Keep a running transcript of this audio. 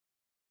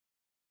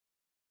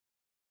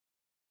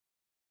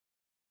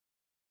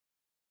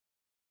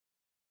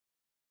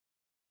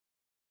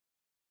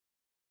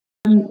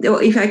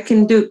if I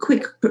can do a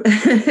quick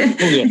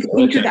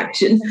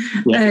introduction.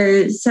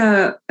 Yeah.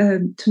 So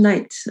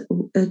tonight's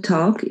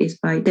talk is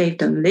by Dave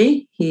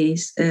Donnelly.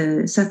 He's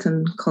a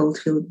Sutton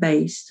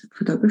Coldfield-based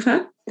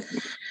photographer.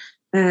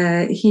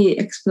 He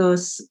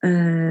explores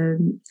a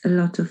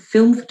lot of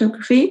film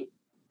photography,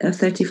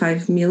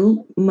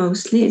 35mm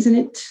mostly, isn't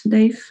it,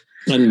 Dave?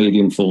 And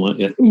medium format,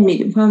 yeah.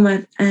 Medium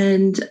format.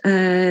 And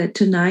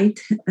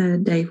tonight,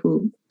 Dave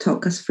will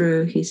talk us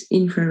through his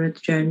infrared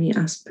journey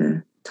as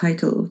per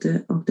title of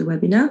the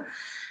webinar.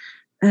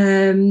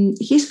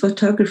 His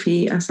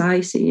photography, as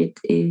I see it,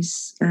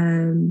 is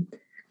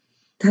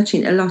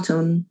touching a lot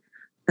on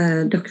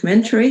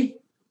documentary,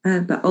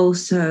 but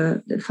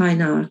also the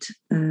fine art.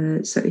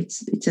 So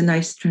it's a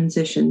nice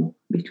transition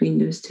between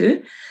those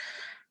two.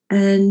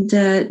 And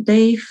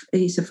Dave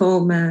is a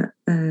former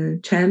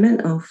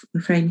chairman of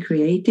Frame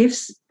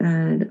Creatives,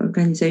 an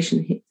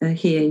organization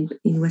here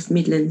in West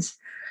Midlands,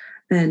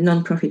 a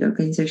non-profit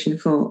organization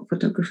for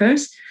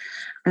photographers.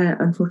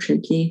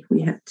 Unfortunately,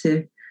 we had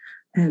to,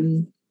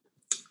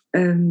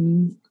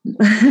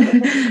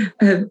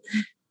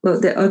 well,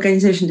 the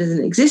organization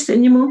doesn't exist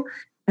anymore,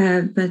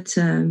 but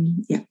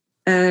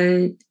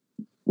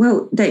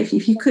well, Dave,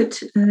 if you could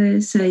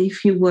say a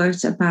few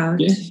words about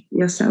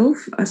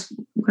yourself as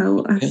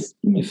well as...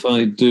 If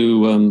I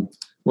do,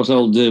 what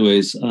I'll do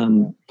is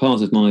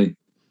part of my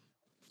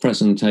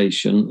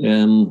presentation,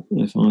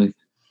 if I...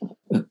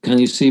 can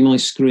you see my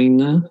screen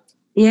now?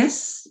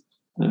 Yes.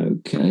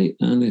 Okay,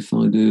 and if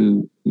I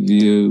do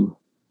view,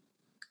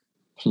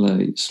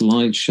 play,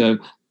 slideshow,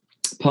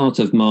 part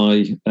of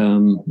my...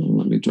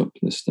 let me drop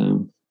this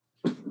down.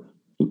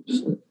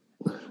 Oops,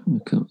 I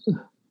can't...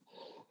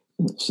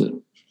 That's it.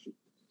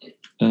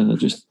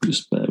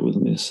 Just bear with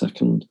me a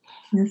second.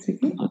 That's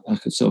okay. I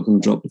can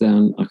drop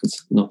down. I could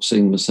not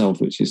see myself,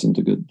 which isn't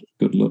a good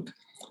look.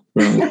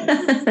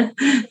 Right.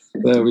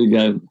 There we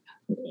go.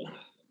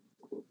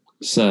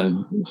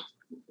 So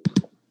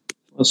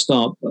I'll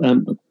start.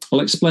 I'll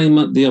explain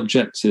the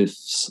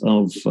objectives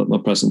of my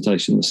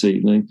presentation this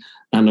evening,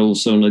 and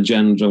also an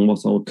agenda on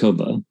what I'll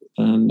cover.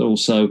 And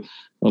also,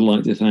 I'd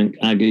like to thank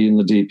Aggie and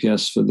the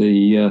DPS for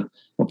the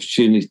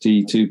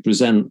opportunity to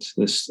present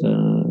this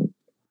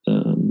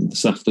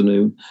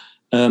afternoon.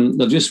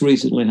 I've just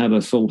recently had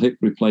a full hip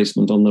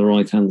replacement on the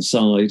right-hand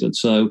side, and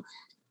so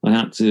I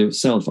had to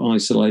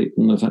self-isolate,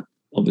 and I've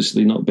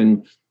obviously not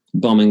been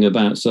bombing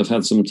about, so I've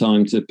had some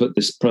time to put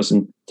this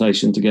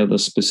presentation together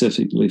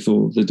specifically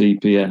for the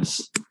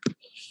DPS.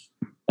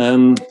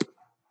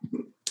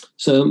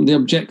 So the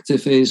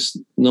objective is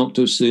not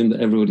to assume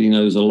that everybody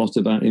knows a lot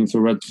about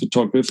infrared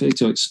photography,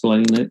 to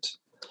explain it.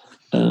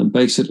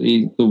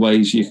 Basically, the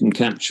ways you can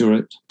capture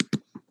it.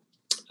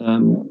 A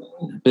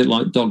bit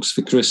like Dogs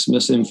for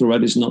Christmas,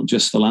 infrared is not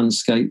just for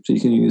landscape, you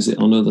can use it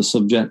on other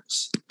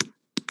subjects.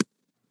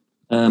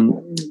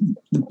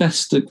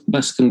 The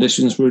best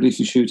conditions really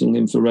for shooting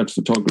infrared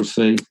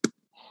photography,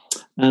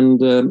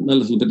 and a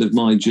little bit of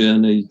my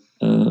journey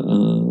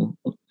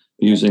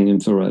using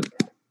infrared.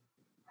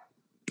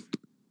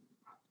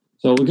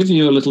 So I'll give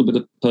you a little bit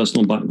of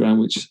personal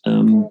background, which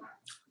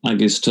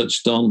Aggie's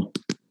touched on.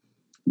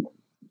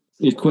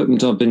 The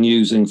equipment I've been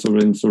using for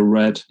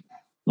infrared,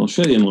 I'll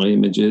show you my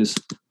images,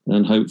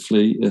 and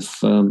hopefully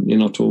if you're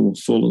not all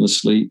fallen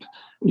asleep,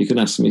 you can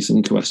ask me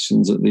some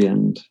questions at the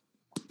end.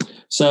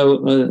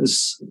 So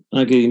as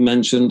Aggie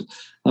mentioned,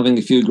 having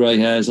a few grey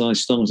hairs, I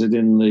started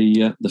in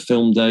the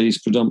film days,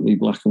 predominantly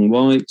black and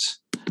white,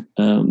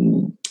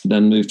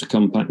 then moved to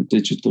compact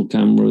digital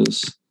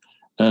cameras,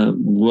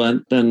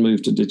 then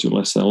moved to digital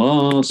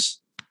SLRs,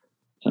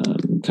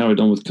 carried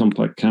on with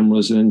compact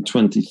cameras, and in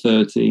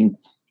 2013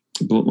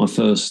 bought my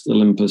first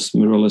Olympus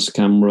mirrorless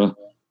camera,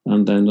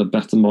 and then a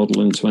better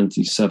model in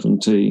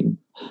 2017.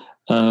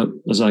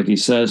 As Aggie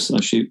says,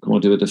 I shoot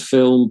quite a bit of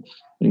film,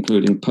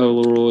 including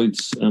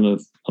Polaroids, and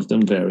I've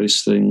done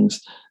various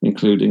things,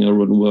 including I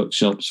run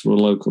workshops for a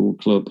local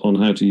club on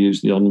how to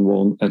use the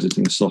On1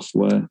 editing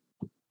software.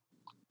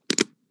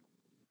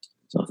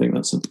 So I think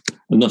that's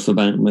enough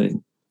about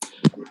me.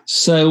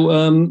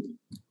 So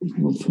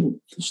we'll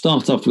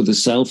start off with a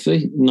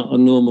selfie, not a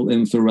normal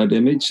infrared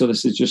image. So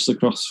this is just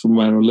across from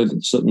where I live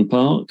at Sutton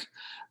Park,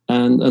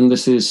 and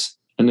this is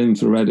an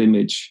infrared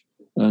image,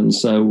 and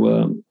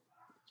so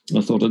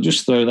I thought I'd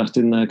just throw that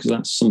in there because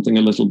that's something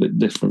a little bit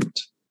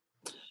different.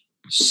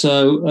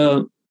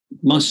 So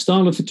my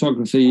style of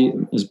photography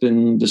has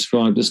been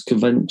described as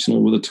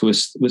conventional with a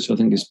twist, which I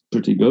think is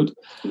pretty good.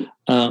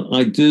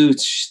 I do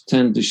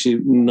tend to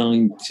shoot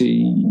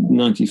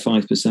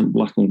 95%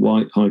 black and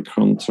white, high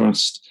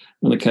contrast,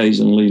 and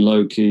occasionally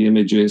low-key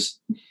images,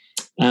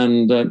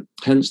 and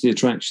hence the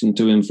attraction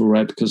to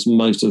infrared, because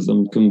most of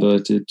them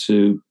converted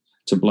to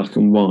black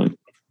and white.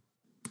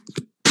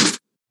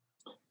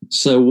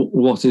 So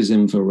what is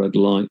infrared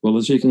light? Well,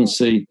 as you can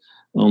see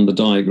on the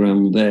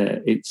diagram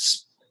there,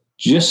 it's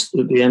just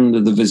at the end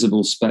of the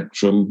visible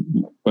spectrum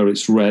where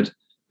it's red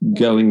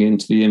going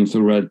into the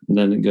infrared, and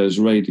then it goes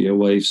radio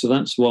wave. So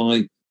that's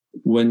why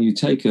when you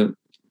take an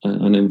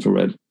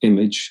infrared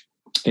image,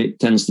 it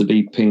tends to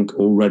be pink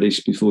or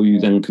reddish before you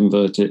then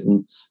convert it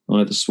and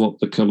either swap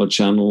the color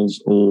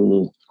channels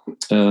or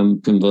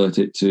convert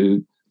it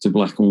to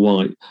black and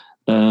white.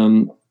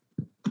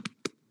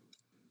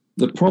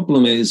 The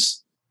problem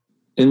is,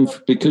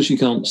 because you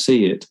can't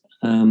see it,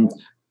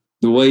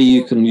 the way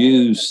you can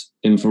use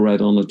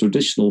infrared on a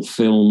traditional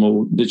film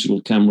or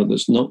digital camera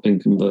that's not been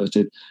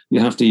converted, you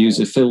have to use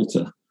a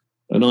filter.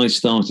 And I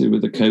started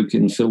with a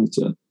coke-in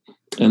filter,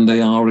 and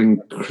they are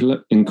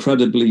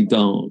incredibly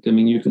dark. I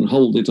mean, you can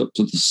hold it up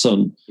to the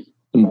sun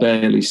and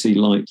barely see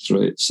light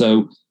through it.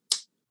 So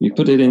you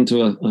put it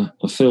into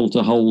a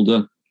filter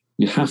holder.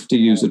 You have to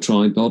use a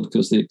tripod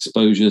because the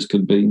exposures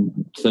could be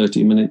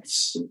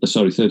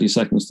 30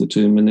 seconds to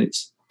 2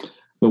 minutes.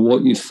 But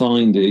what you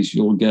find is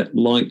you'll get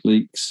light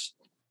leaks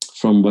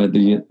from where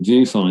the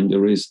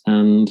viewfinder is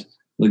and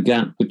the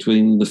gap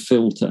between the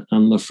filter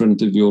and the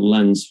front of your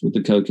lens with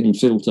the coke-in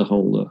filter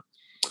holder.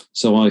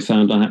 So I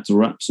found I had to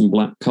wrap some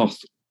black cloth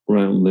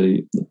around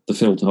the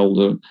filter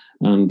holder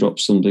and drop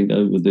something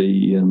over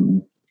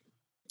the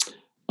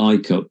eye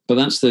cup. But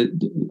that's the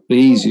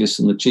easiest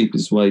and the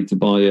cheapest way to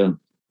buy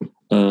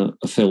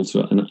a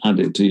filter and add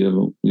it to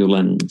your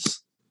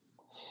lens.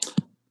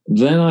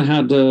 Then I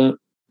had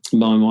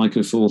my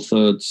Micro Four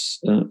Thirds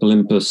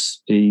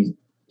Olympus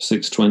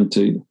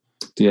E620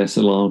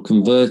 DSLR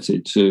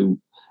converted to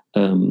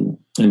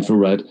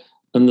infrared,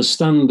 and the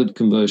standard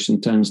conversion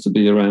tends to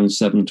be around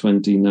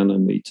 720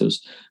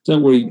 nanometers.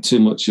 Don't worry too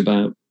much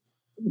about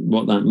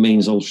what that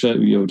means. I'll show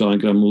you a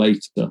diagram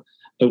later.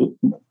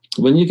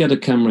 When you get a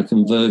camera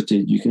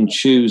converted, you can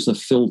choose a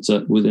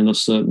filter within a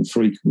certain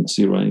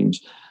frequency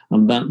range,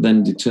 and that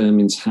then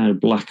determines how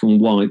black and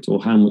white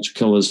or how much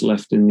color is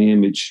left in the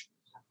image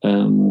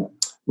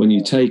when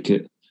you take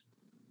it.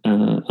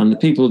 And the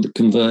people that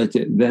convert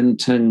it then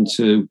tend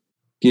to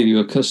give you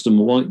a custom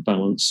white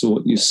balance. So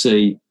what you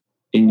see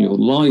in your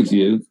live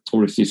view,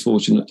 or if you're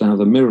fortunate to have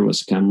a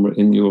mirrorless camera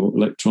in your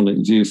electronic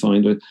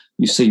viewfinder,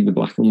 you see the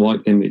black and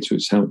white image,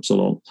 which helps a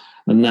lot.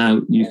 And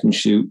now you can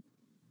shoot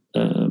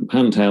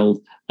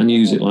handheld and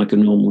use it like a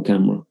normal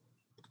camera.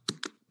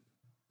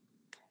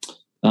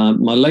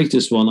 My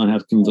latest one I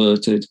had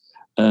converted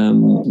a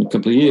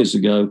couple of years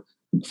ago.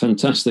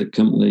 Fantastic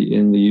company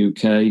in the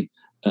UK.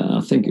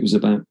 I think it was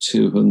about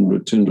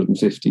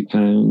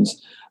 £250.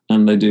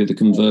 And they do the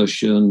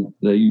conversion.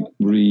 They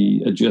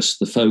readjust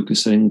the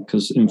focusing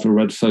because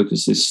infrared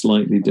focus is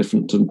slightly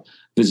different to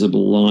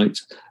visible light,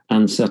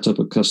 and set up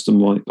a custom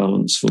white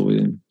balance for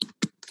you.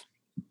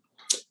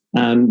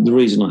 And the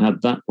reason I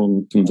had that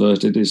one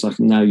converted is I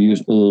can now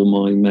use all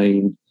my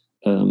main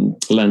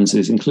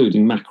lenses,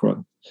 including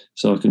macro.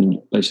 So I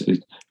can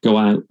basically go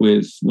out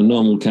with the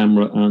normal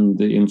camera and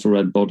the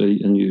infrared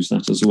body and use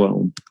that as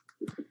well.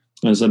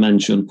 As I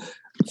mentioned,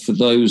 for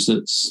those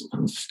that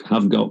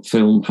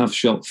have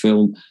shot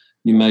film,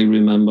 you may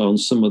remember on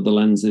some of the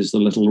lenses the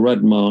little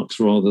red marks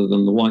rather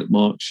than the white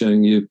marks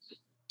showing you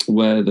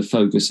where the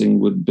focusing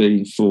would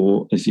be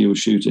for if you were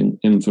shooting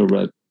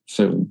infrared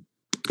film.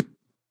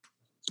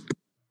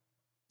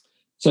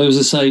 So as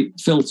I say,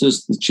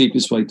 filters, the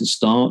cheapest way to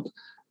start.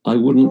 I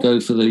wouldn't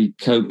go for the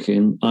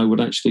coke-in. I would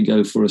actually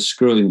go for a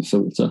screw-in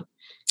filter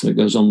that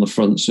goes on the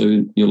front,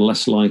 so you're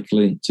less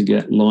likely to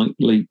get light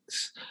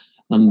leaks.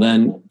 And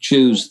then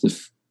choose the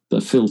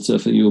filter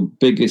for your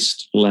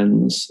biggest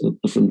lens at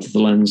the front of the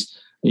lens.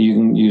 And you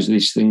can use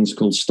these things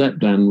called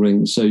step-down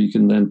rings, so you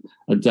can then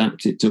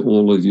adapt it to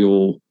all of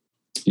your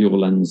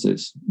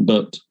lenses.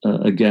 But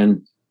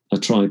again, a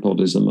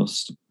tripod is a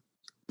must.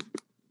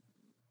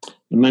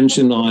 I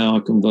mentioned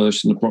IR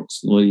conversion,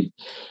 approximately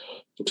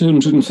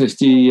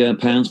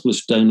 £250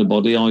 plus donor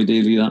body.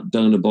 Ideally, that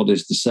donor body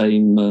is the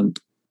same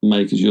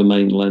make as your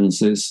main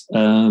lenses.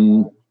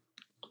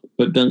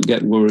 But don't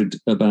get worried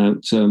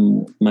about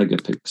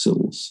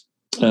megapixels.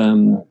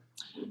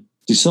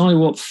 Decide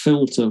what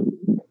filter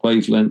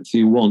wavelength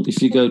you want.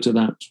 If you go to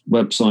that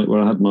website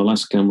where I had my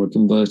last camera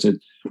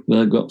converted,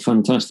 they've got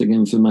fantastic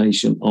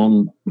information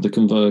on the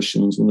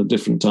conversions and the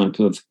different type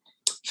of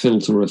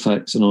filter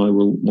effects, and I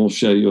will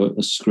show you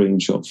a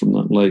screenshot from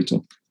that later.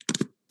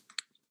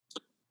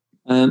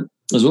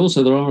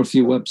 There are a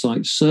few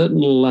websites. Certain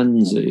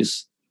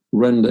lenses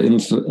render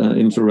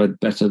infrared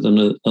better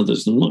than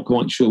others. I'm not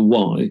quite sure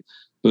why,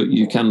 but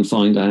you can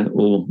find out,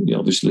 or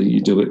obviously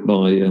you do it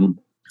by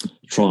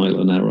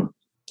trial and error.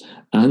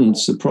 And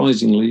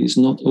surprisingly, it's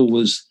not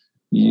always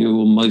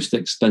your most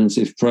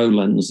expensive pro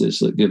lenses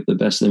that give the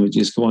best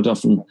images. Quite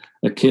often,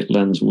 a kit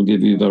lens will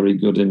give you very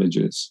good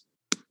images.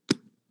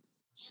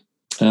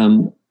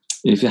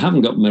 If you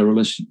haven't got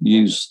mirrorless,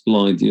 use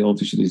live view.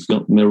 Obviously, if you've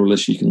got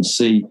mirrorless, you can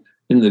see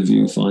in the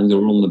viewfinder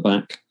or on the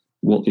back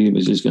what the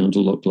image is going to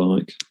look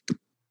like.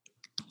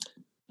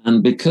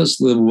 And because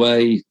the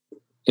way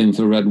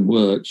infrared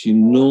works, you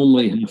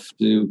normally have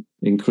to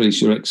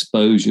increase your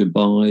exposure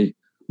by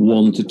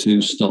 1 to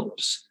 2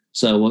 stops.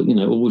 So,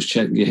 always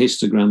check your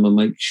histogram and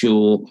make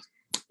sure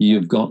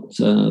you've got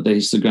the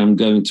histogram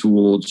going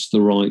towards the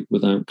right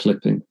without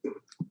clipping.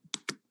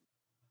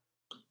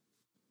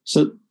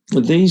 So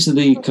These are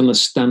the kind of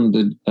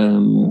standard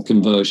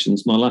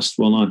conversions. My last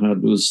one I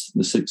had was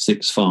the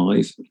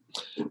 665.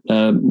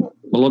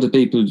 A lot of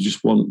people who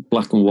just want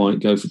black and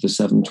white go for the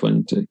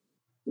 720.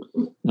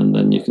 And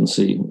then you can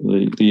see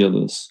the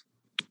others.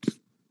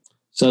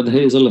 So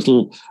here's a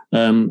little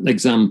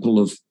example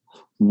of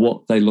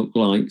what they look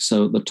like.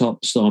 So at the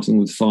top, starting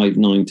with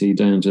 590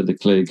 down to the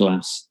clear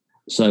glass.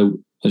 So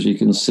as you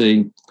can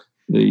see,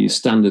 the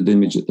standard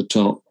image at the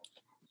top,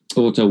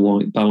 auto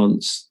white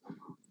balance,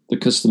 the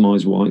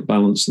customized white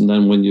balance, and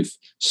then when you've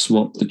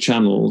swapped the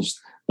channels,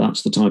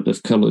 that's the type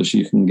of colors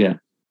you can get.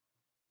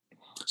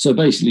 So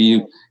basically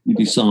you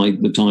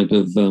decide the type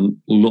of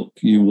look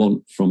you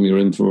want from your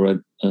infrared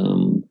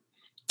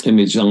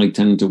image. I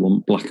tend to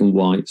want black and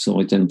white, so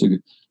I tend to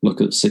look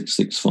at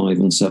 665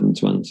 and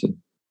 720.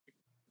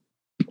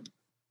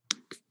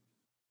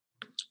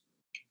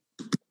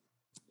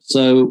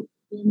 So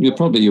you're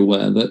probably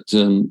aware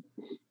that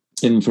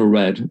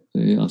infrared,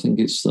 I think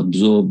it's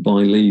absorbed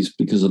by leaves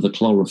because of the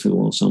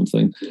chlorophyll or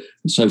something.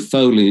 So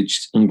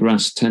foliage and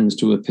grass tends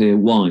to appear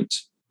white,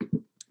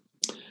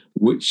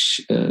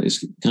 which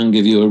can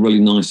give you a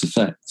really nice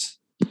effect.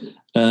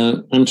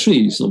 And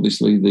trees,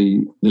 obviously,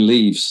 the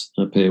leaves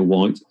appear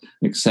white,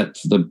 except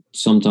for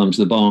sometimes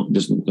the bark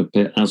doesn't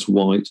appear as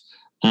white,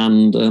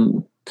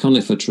 and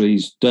conifer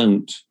trees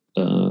don't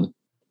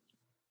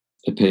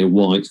appear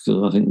white,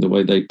 because I think the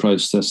way they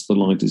process the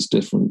light is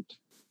different.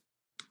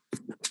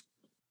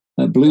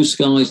 Blue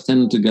skies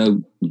tend to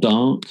go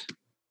dark.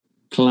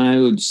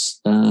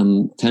 Clouds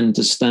tend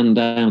to stand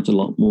out a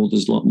lot more.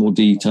 There's a lot more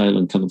detail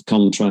and kind of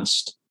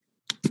contrast.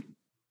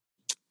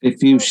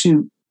 If you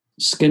shoot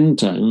skin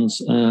tones,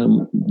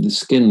 the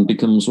skin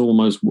becomes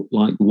almost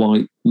like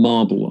white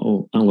marble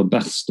or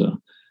alabaster.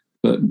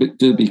 But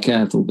do be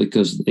careful,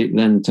 because it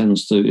then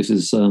tends to, if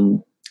there's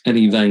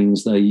any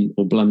veins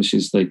or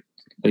blemishes,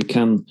 they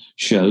can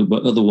show,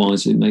 but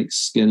otherwise it makes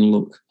skin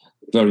look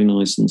very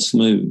nice and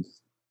smooth.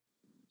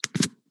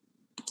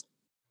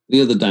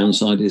 The other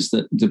downside is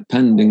that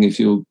depending if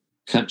you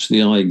catch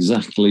the eye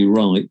exactly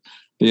right,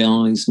 the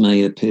eyes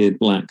may appear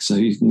black, so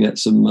you can get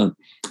some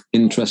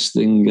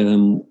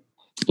interesting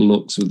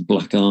looks with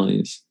black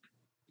eyes.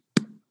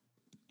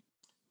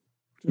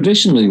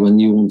 Traditionally, when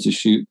you want to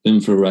shoot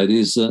infrared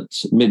is at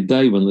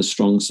midday when there's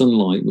strong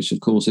sunlight, which of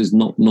course is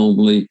not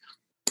normally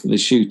the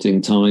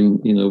shooting time.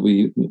 You know,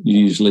 we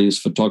usually as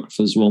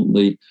photographers want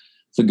the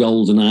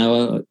golden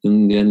hour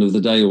in the end of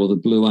the day or the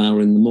blue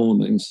hour in the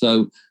morning.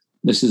 So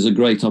this is a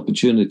great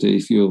opportunity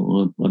if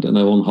you're, I don't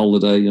know, on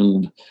holiday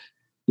and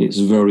it's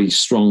very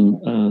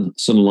strong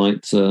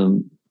sunlight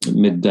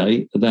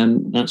midday,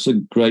 then that's a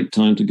great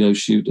time to go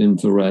shoot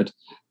infrared,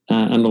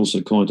 and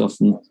also quite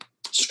often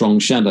strong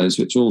shadows,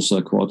 which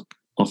also quite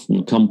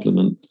often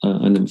complement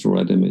an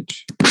infrared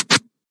image.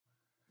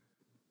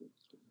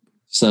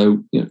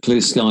 So, you know, clear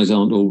skies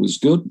aren't always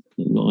good.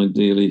 You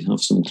ideally have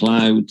some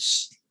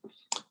clouds.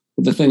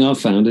 But the thing I've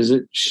found is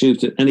that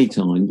shoot at any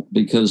time,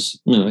 because,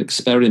 you know,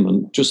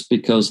 experiment. Just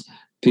because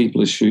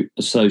people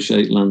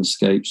associate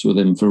landscapes with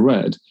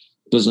infrared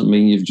doesn't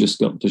mean you've just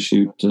got to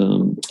shoot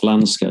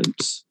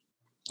landscapes.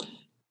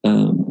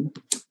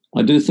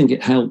 I do think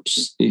it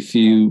helps if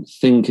you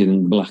think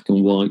in black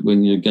and white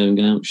when you're going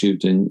out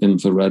shooting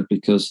infrared,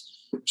 because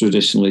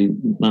traditionally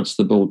that's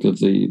the bulk of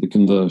the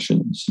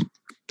conversions.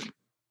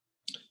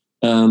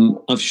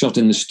 I've shot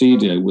in the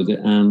studio with it,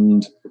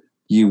 and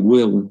you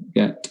will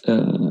get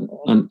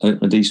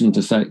a decent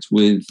effect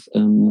with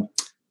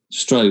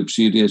strobes.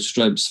 Studio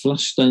strobes.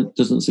 Flash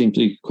doesn't seem to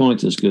be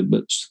quite as good,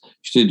 but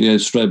studio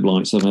strobe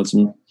lights have had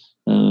some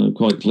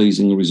quite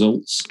pleasing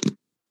results.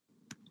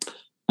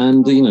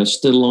 And, you know,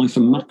 still life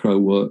and macro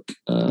work.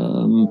 I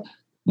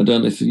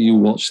don't know if you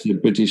watched the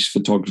British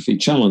Photography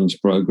Challenge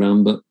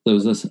programme, but there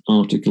was this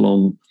article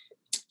on,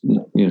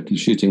 you know,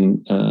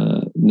 shooting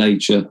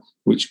nature,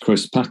 which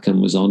Chris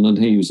Packham was on, and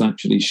he was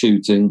actually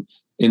shooting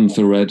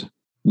infrared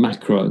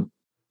macro,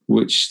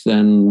 which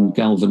then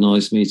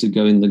galvanised me to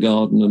go in the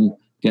garden and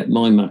get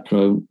my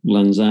macro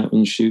lens out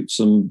and shoot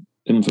some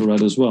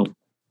infrared as well.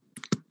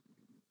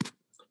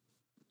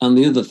 And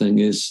the other thing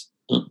is,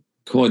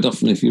 quite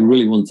often, if you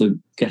really want to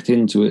get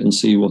into it and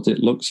see what it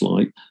looks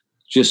like,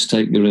 just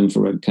take your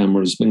infrared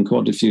camera. There's been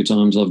quite a few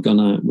times I've gone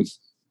out with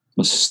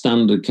my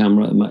standard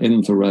camera and my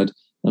infrared,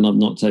 and I've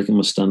not taken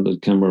my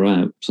standard camera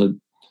out. So if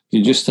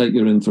you just take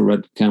your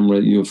infrared camera,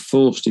 you're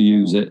forced to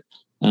use it,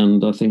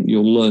 and I think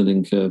your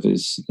learning curve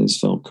is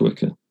far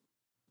quicker.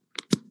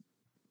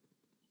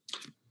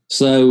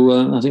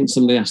 So I think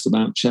somebody asked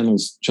about channel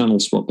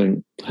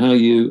swapping, how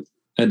you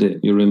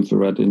edit your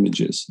infrared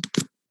images.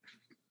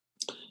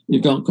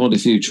 You've got quite a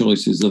few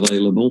choices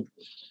available.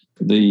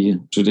 The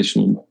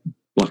traditional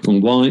black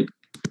and white,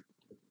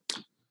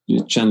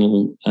 your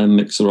channel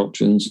mixer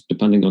options,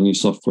 depending on your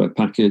software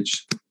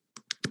package.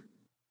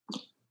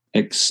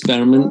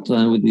 Experiment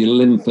with the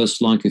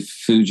Olympus, like a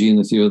Fuji and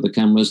a few other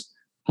cameras,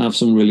 have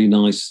some really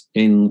nice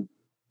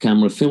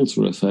in-camera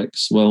filter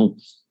effects. Well,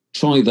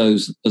 try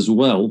those as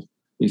well.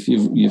 If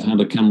you've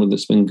had a camera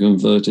that's been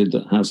converted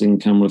that has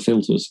in-camera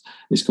filters,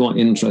 it's quite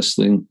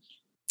interesting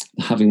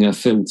having a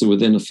filter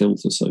within a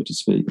filter, so to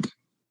speak.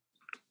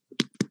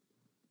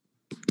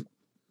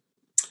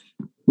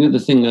 The other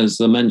thing,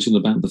 as I mentioned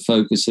about the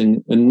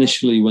focusing,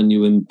 initially when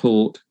you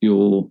import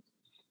your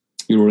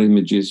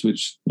images,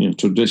 which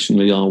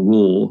traditionally are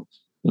RAW,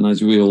 and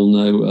as we all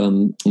know,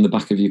 on the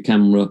back of your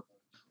camera,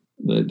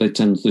 they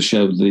tend to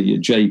show the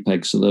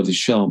JPEG, so they've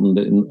sharpened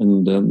it,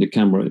 and the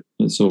camera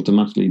has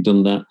automatically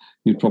done that.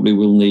 You probably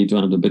will need to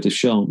add a bit of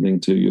sharpening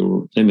to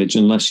your image,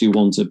 unless you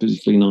want a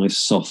particularly nice,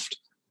 soft,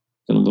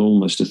 kind of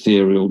almost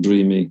ethereal,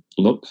 dreamy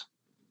look.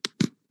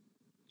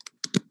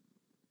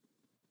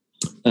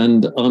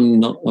 And I'm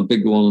not a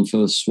big one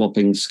for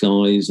swapping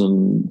skies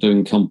and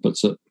doing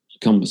composite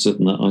and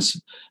that.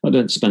 I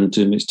don't spend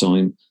too much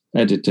time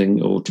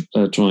editing or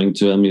trying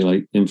to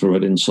emulate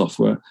infrared in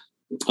software.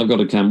 I've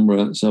got a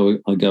camera, so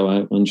I go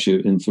out and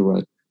shoot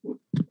infrared.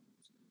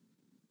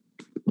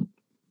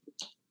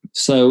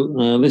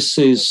 So this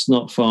is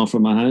not far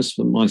from my house,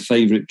 but my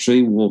favourite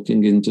tree,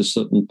 walking into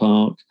Sutton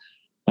Park.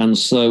 And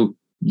so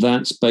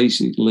that's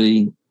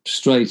basically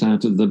straight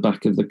out of the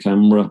back of the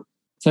camera,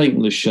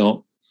 taking the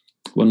shot.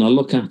 When I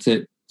look at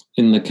it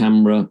in the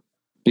camera,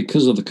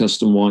 because of the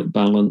custom white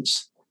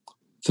balance,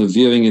 for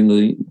viewing in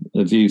the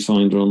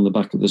viewfinder on the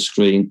back of the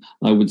screen,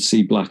 I would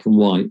see black and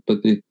white,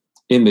 but the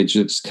image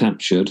that's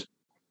captured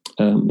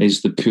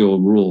is the pure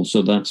raw,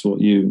 so that's what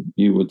you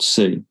would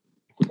see.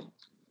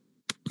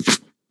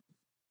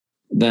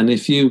 Then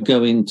if you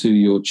go into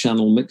your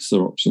channel mixer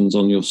options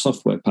on your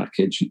software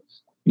package,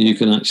 you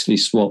can actually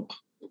swap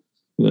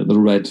the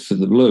red for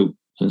the blue.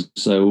 And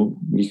so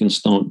you can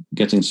start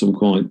getting some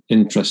quite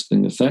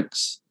interesting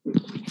effects.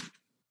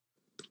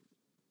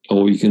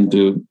 Or you can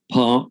do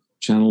part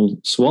channel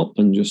swap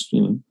and just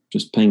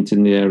paint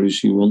in the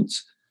areas you want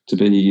to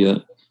be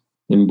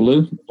in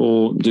blue,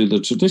 or do the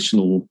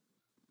traditional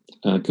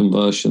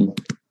conversion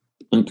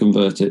and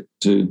convert it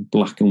to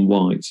black and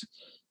white.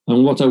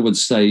 And what I would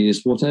say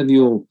is, whatever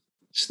your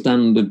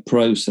standard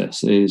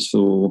process is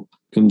for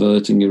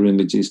converting your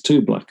images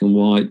to black and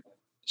white,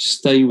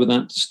 stay with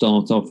that to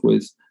start off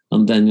with.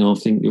 And then I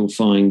think you'll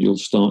find you'll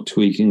start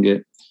tweaking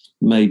it,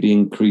 maybe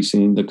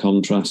increasing the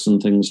contrast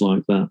and things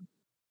like that.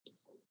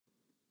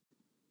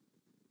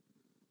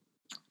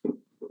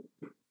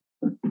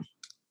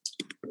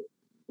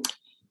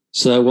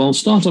 So I'll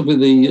start off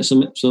with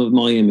some of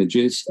my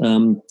images.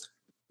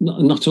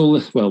 Not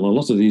all, well, a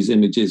lot of these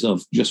images are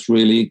just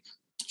really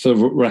for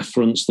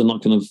reference. They're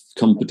not kind of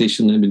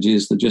competition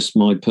images. They're just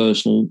my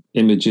personal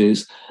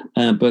images.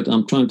 But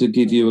I'm trying to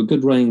give you a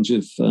good range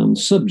of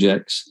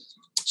subjects.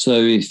 So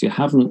if you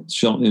haven't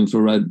shot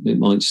infrared, it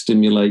might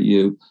stimulate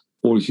you.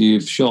 Or if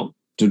you've shot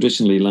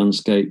traditionally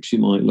landscapes, you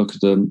might look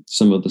at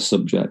some of the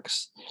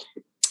subjects.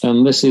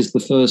 And this is the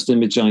first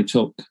image I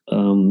took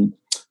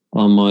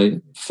on my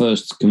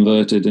first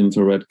converted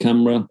infrared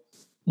camera,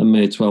 a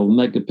mere 12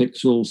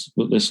 megapixels,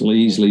 but this will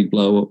easily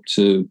blow up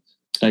to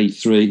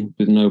A3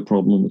 with no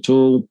problem at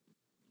all.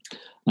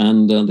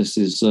 And this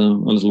is a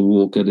little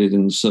walk I did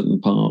in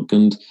Sutton Park.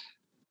 And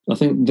I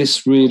think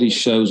this really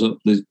shows up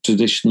the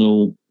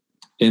traditional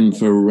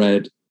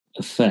infrared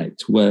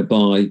effect,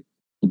 whereby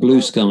the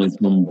blue sky is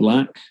gone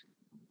black,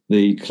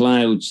 the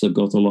clouds have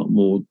got a lot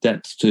more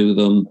depth to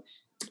them,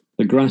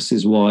 the grass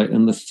is white,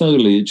 and the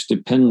foliage,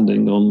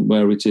 depending on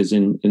where it is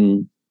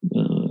in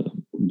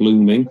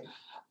blooming,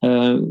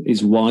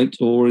 is white,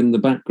 or in the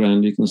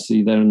background you can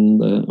see there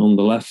on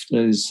the left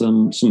there's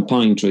some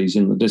pine trees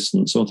in the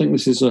distance. So I think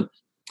this is a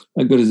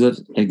good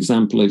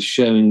example of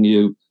showing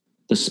you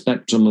the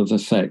spectrum of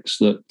effects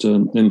that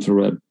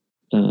infrared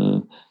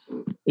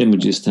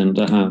images tend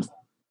to have.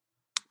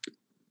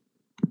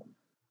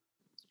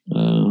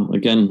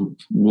 Again,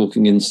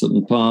 walking in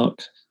Sutton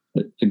Park,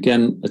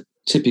 again, a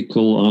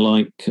typical, I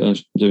like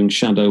doing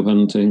shadow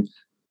hunting.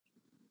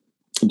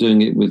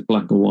 Doing it with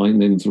black and white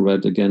and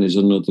infrared, again, is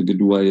another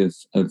good way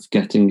of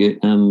getting it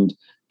and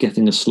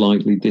getting a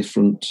slightly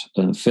different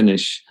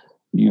finish.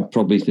 You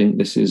probably think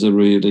this is a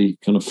really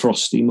kind of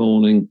frosty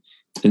morning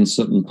in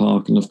Sutton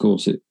Park, and of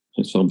course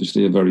it's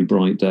obviously a very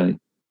bright day.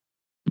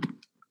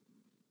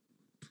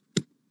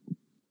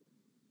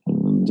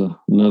 And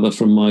another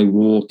from my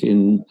walk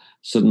in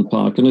Sutton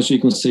Park. And as you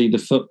can see, the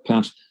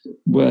footpath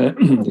where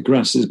the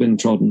grass has been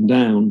trodden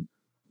down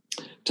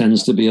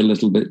tends to be a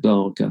little bit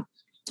darker.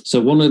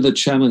 So one of the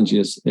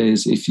challenges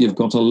is if you've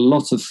got a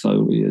lot of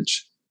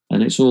foliage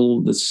and it's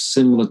all the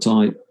similar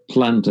type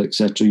plant,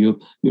 etc.,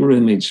 your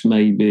image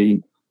may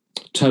be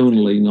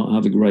tonally not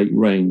have a great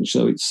range.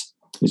 So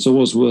it's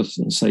always worth,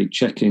 say,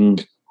 checking,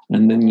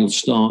 and then you'll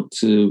start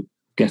to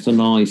get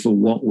an eye for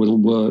what will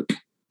work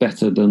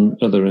better than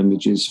other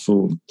images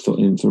for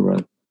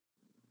infrared.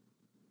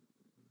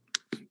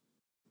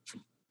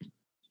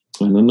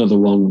 And another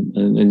one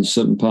in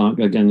Sutton Park,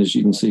 again, as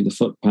you can see, the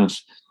footpath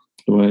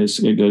where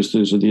it goes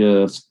through to the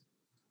earth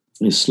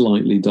is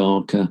slightly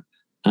darker,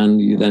 and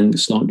you then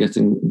start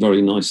getting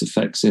very nice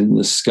effects in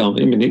the sky.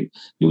 I mean,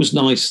 it was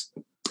nice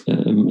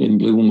in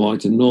blue and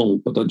white and all,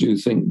 but I do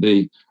think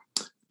the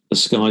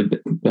sky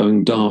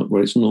going dark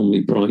where it's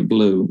normally bright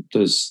blue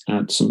does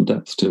add some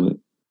depth to it.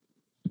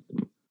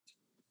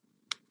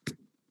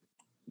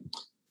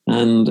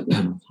 and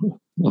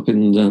up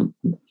in the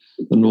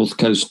North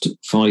Coast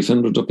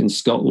 500 up in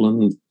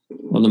Scotland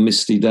on a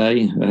misty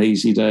day, a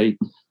hazy day.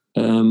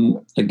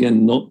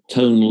 Again, not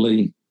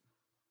tonally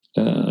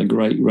a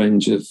great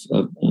range of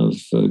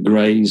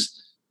greys,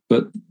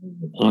 but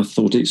I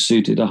thought it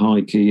suited a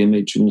high key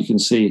image, and you can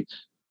see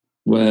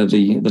where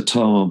the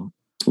tar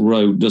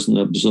road doesn't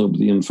absorb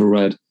the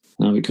infrared,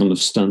 now it kind of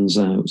stands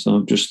out. So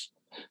I've just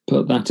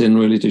put that in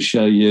really to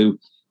show you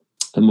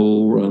a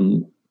more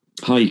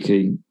high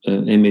key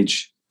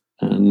image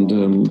and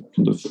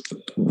kind of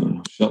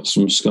shots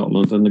from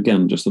Scotland. And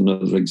again, just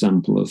another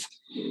example of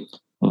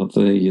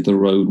the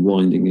road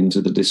winding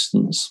into the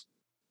distance.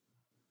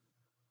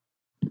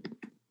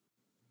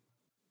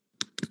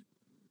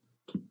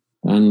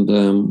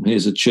 And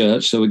here's a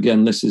church. So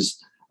again, this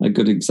is a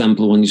good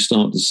example when you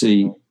start to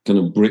see kind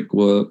of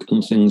brickwork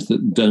and things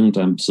that don't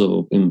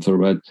absorb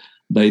infrared.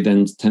 They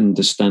then tend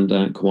to stand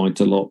out quite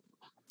a lot,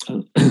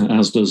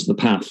 as does the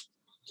path.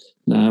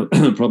 Now,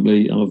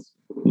 probably I've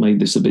made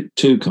this a bit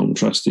too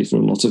contrasty for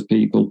a lot of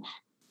people.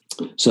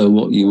 So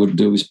what you would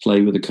do is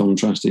play with the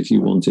contrast if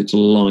you wanted to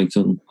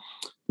lighten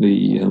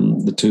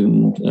the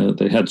tomb,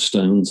 the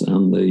headstones,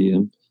 and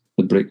the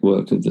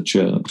brickwork of the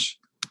church.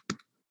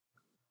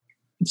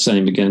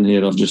 Same again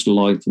here. I've just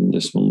lightened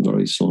this one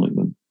very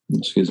slightly.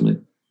 Excuse me.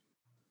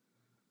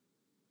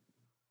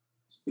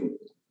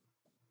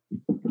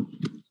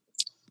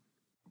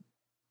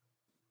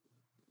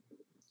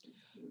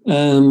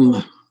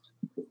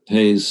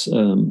 Here's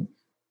an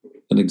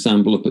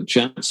example up at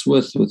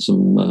Chatsworth with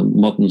some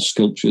modern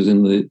sculptures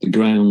in the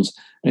grounds.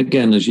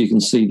 Again, as you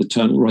can see, the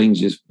tonal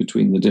ranges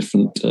between the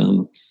different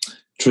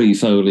tree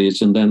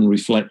foliage, and then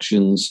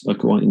reflections are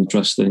quite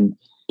interesting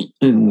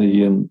in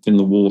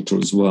the water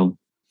as well.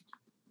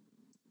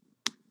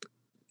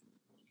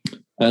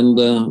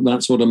 And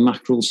that's what a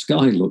mackerel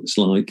sky looks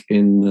like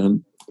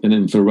in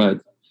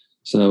infrared.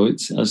 So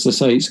it's, as I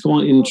say, it's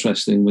quite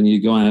interesting when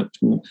you go out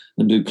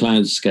and do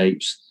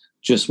cloudscapes,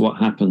 just what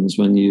happens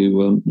when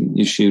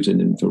you shoot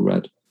in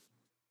infrared.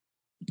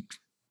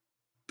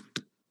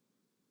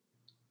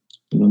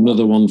 And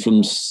another one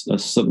from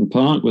Sutton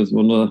Park with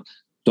one of the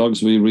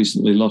dogs we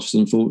recently lost,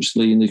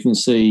 unfortunately, and you can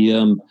see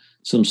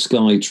some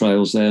sky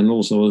trails there, and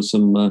also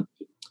some a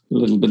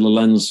little bit of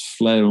lens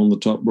flare on the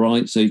top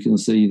right, so you can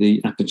see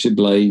the aperture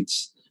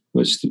blades,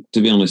 which,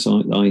 to be honest,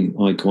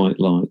 I quite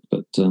like.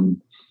 But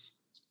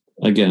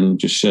again,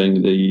 just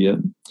showing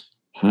the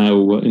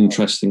how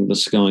interesting the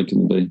sky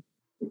can be.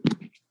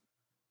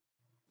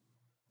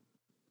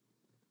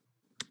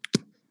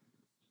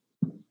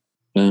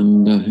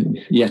 And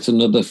yet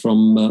another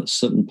from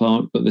Sutton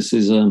Park, but this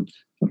is a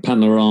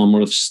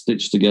panorama of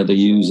stitched together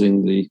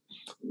using the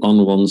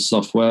On1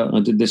 software.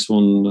 I did this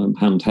one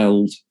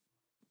handheld.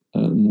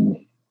 And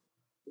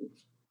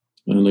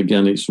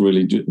again, it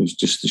was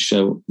just to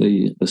show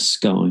the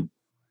sky.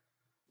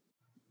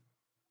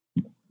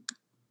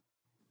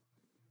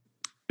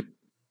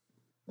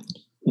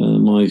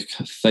 My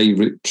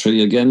favourite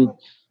tree again,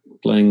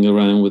 playing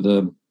around with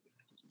a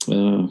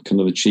kind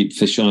of a cheap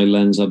fisheye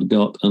lens I'd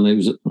got, and I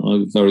was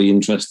very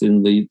interested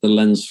in the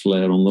lens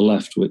flare on the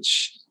left,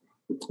 which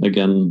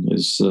again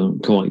is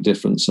quite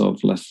different, so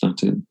I've left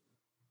that in.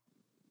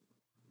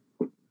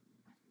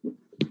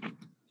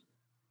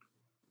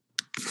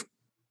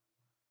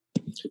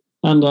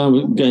 And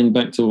I'm going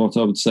back to what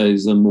I would say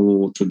is a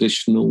more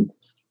traditional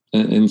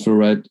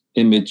infrared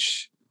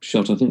image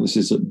shot. I think this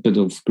is at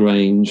Biddulph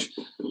Grange.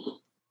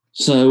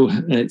 So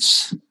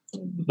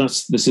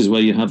this is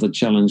where you have the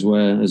challenge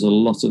where there's a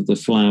lot of the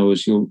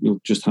flowers, you'll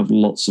just have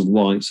lots of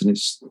whites, and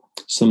it's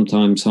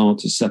sometimes hard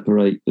to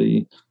separate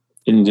the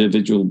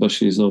individual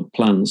bushes or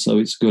plants. So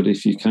it's good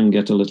if you can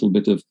get a little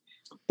bit of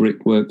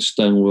brickwork,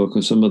 stonework,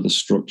 or some other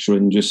structure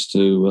in, just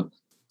to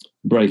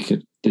break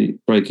it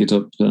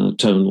up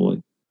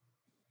tonally.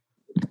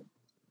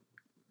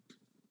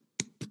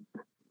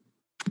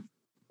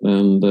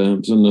 And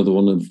there's another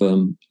one of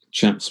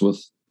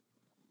Chatsworth,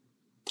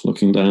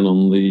 looking down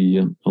on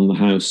the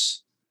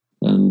house,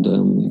 and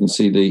you can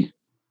see the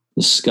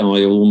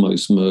sky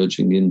almost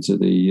merging into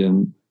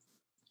the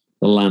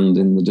land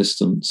in the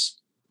distance.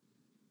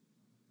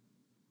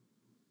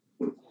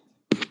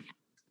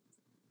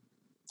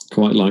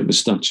 Quite like the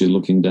statue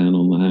looking down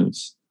on the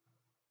house.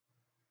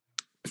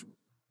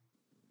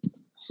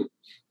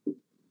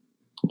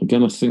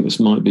 Again, I think this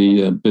might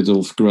be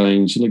Biddulph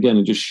Grange, and again,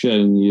 I'm just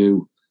showing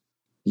you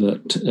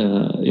that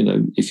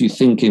if you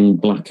think in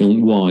black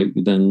and white,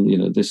 then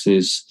this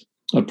is,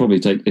 I'd probably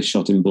take this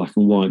shot in black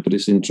and white, but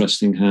it's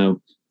interesting how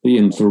the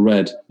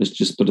infrared has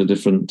just put a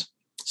different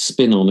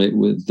spin on it,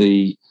 with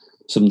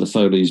some of the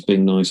foliage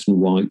being nice and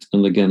white,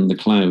 and again the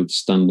clouds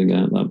standing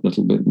out that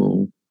little bit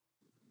more.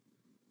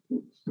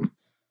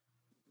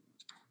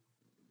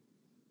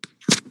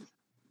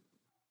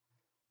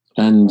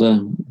 And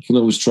you can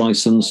always try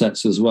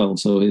sunsets as well.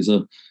 So here's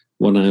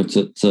one out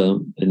at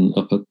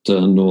up at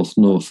North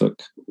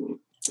Norfolk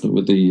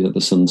with the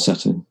sun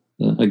setting.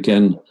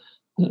 Again,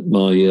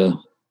 my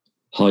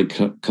high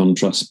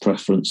contrast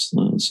preference.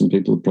 Some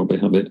people would probably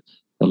have it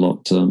a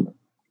lot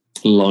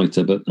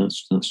lighter, but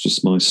that's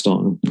just my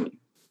style.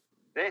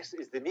 This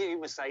is the new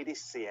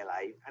Mercedes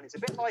CLA, and it's a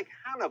bit like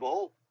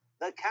Hannibal,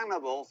 the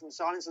cannibal from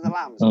Silence of the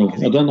Lambs. Oh,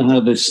 I don't know how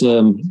this...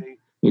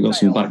 we've got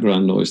some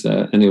background noise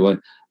there. Anyway,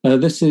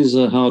 this is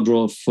a hard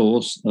draw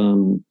force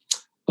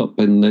up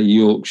in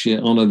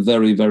Yorkshire on a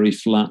very, very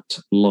flat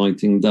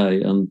lighting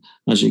day. And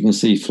as you can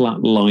see,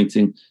 flat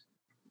lighting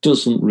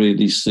doesn't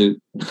really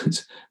suit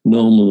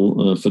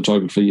normal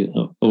photography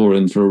or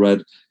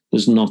infrared.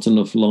 There's not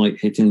enough light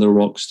hitting the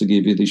rocks to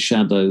give you the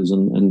shadows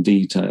and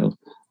detail.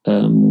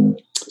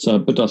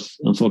 But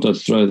I thought I'd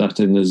throw that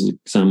in as an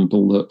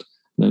example that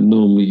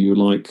normally you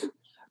like.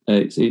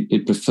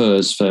 It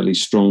prefers fairly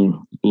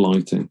strong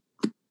lighting.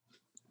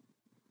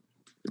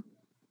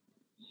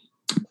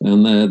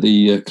 And there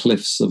the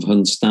cliffs of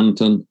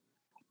Hunstanton,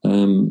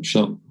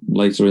 shot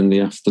later in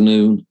the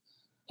afternoon.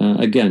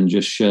 Again,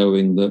 just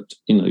showing that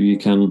you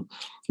can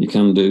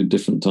do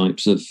different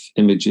types of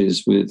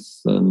images with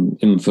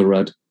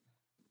infrared,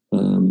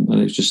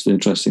 and it's just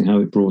interesting how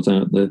it brought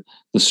out the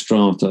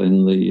strata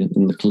in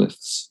the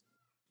cliffs.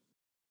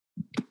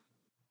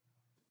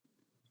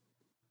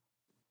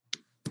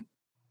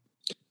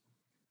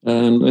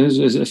 And I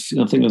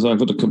think I've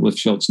got a couple of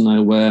shots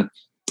now where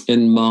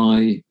in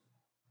my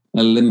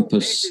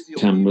Olympus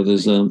camera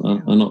there's an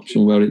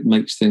option where it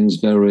makes things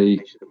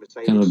very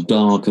kind of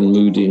dark and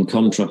moody and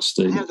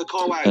contrasty.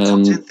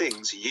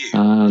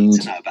 And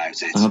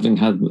having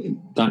had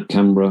that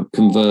camera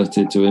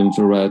converted to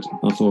infrared,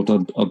 I thought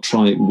I'd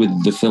try it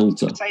with the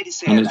filter,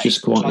 and it's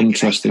just quite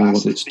interesting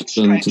what it's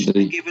done to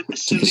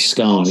the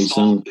skies,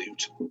 and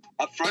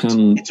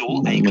can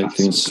make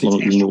things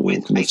slightly more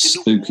kind of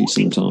spooky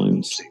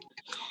sometimes.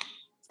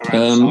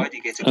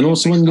 And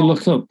also when you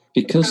look up,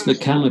 because the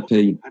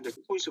canopy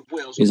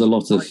is a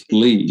lot of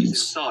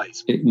leaves,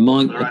 it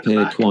might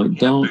appear quite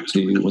dark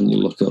to you when you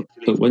look up.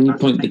 But when you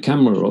point the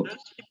camera up,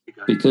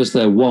 because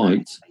they're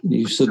white,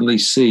 you suddenly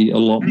see a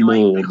lot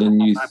more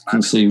than you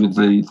can see with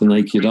the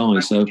naked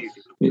eye. So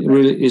it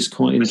really is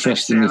quite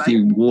interesting if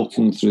you're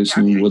walking through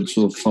some woods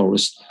or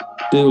forest.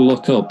 Do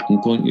look up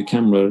and point your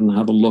camera and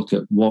have a look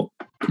at what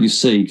you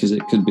see, because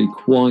it could be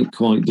quite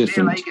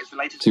different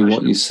to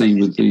what you see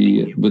with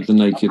the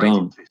naked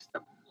eye.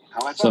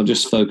 So I'll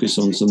just focus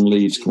on some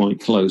leaves quite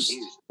close,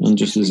 and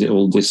just as it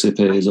all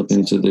disappears up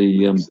into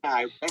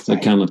the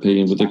canopy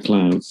and with the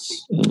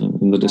clouds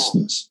in the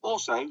distance.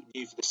 Also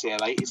new for the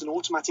CLA is an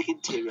automatic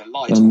interior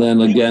light. And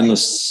then again a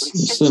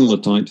similar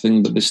type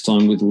thing, but this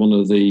time with one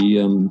of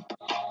the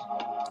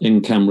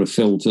in-camera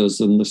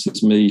filters, and this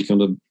is me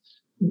kind of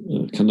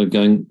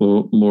going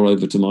more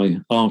over to my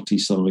arty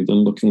side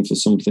and looking for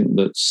something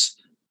that's,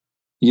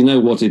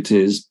 what it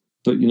is,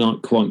 but you're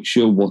not quite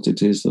sure what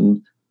it is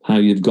and how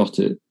you've got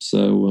it.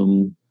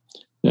 So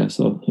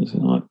so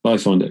I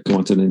find it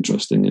quite an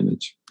interesting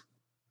image.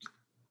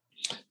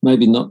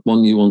 Maybe not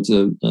one you want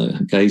to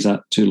gaze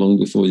at too long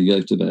before you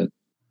go to bed.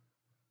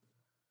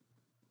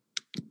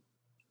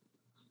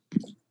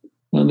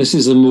 And this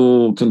is a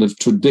more kind of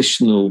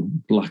traditional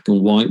black and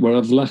white, where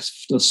I've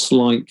left a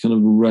slight kind of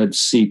red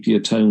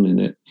sepia tone in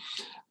it.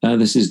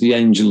 This is the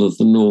Angel of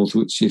the North,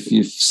 which, if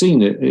you've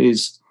seen it,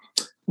 is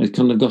it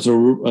kind of got a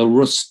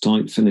rust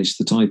type finish.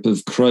 The type of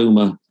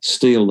chroma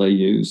steel they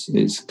use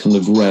is kind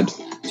of red.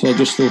 So I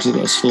just thought that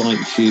a slight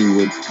hue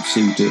would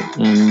suit it.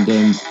 And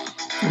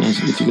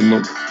if you can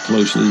look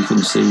closely, you can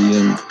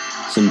see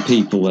some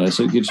people there.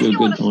 So it gives you a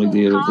good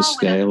idea of the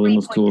scale. And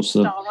of course,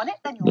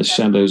 the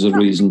shadows are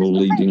reasonable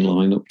leading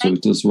line up to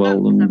it as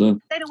well. And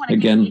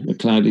again, a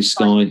cloudy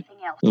sky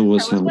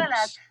always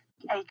helps.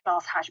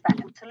 A-class hatchback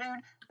and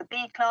saloon, the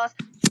B-class,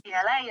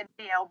 CLA and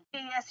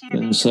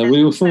BLB SUV. So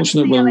we were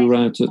fortunate when we were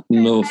out at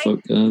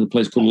Norfolk. The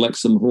place called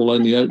Lexham Hall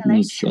only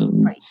opens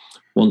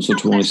once or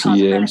twice a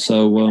year.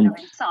 So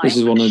this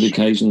is one of the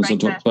occasions I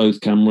took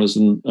both cameras,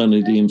 and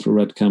only the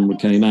infrared camera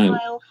came out.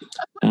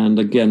 And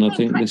again, I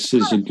think this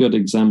is a good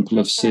example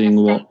of seeing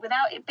what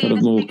kind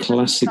of more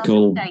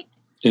classical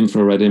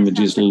infrared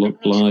images look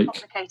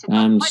like,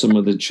 and some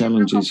of the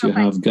challenges you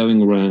have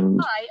going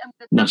around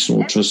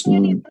National Trust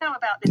and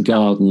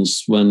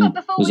gardens when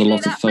there's a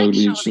lot of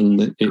foliage and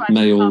it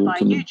may all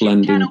kind of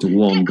blend into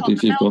one. But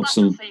if you've got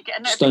some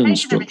stone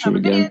structure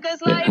again,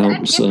 it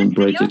helps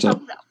break it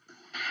up.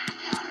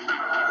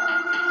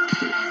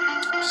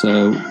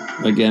 So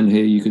again,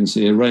 here you can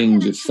see a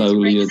range of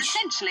foliage,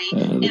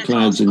 the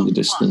clouds in the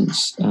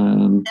distance,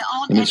 and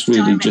it's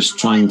really just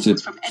trying to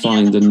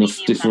find enough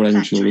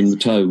differential in the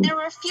tone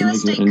to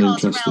make it an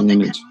interesting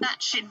image.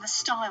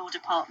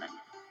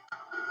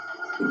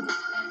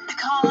 The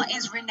car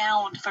is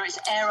renowned for its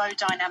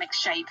aerodynamic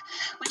shape,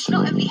 which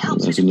not only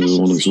helps there's another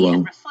one as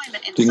well.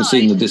 You can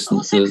see in the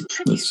distance there's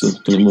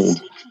kind of more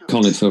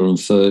conifer and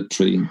fir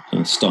tree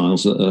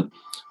styles that are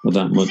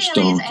that much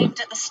darker.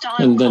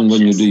 And then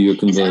when you do your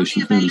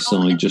conversion, you can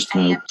decide just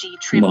how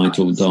light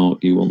or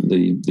dark you want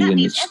the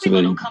image to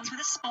be.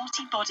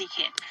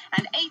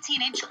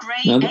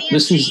 Now,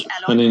 this is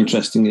an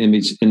interesting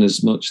image in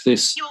as much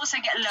this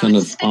kind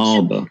of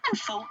arbour,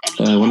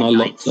 when I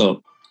looked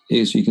up,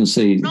 is you can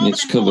see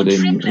it's covered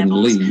in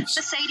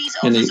leaves,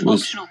 and it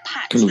was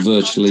kind of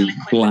virtually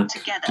black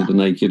to the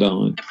naked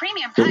eye.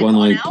 But when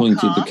I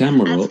pointed the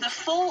camera up,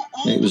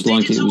 it was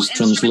like it was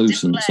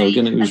translucent. So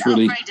again, it was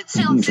really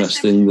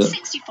interesting that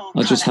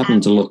I just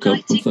happened to look up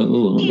and thought,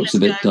 oh, it looks a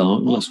bit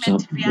dark. Let's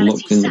have a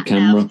look in the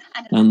camera.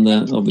 And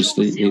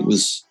obviously it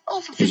was,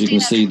 as you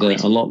can see there,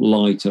 a lot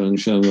lighter and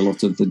showing a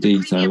lot of the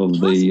detail of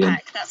the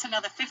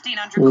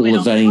all the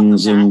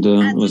veins and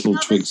little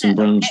twigs and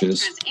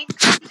branches.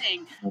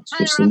 That's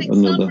just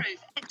another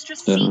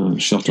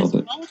shot of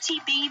it.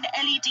 Multi-beam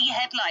LED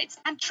headlights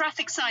and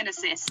traffic sign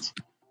assist.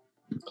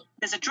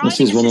 This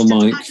is one of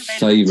my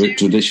favourite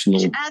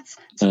traditional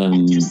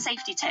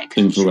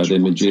infrared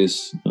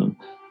images.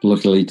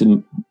 Luckily,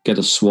 didn't get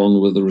a swan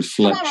with a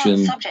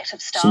reflection,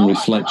 some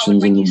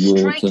reflections in the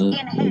water.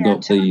 We've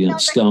got the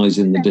skies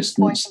in the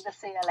distance,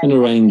 and a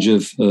range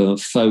of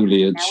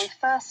foliage,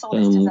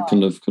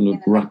 kind of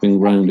wrapping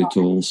around it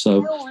all.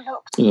 So,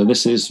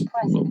 this is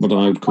what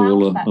I would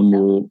call a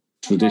more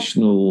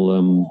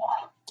traditional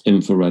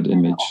infrared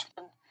image.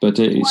 But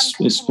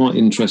it's quite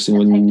interesting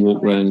when you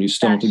walk around, you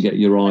start to get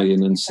your eye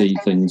in and see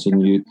things,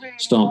 and you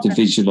start to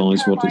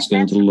visualise what it's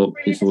going to look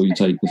before you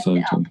take the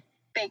photo.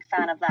 Big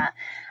fan of that.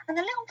 And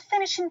the little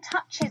finishing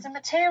touches and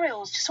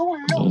materials just all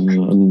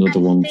look another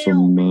one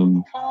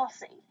from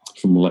classy.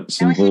 From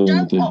Lexham Hall,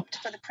 the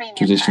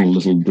traditional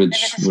little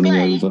bridge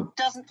running over.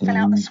 Doesn't fill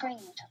out the screen,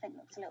 which I think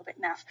looks a little bit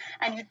naff.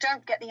 And you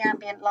don't get the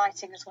ambient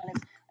lighting as well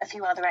as a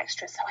few other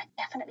extras, so I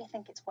definitely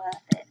think it's worth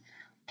it.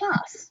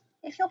 Plus,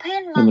 if you're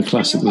paying London, and the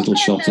classic little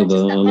shot of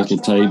a little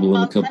table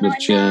and a couple of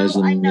chairs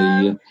and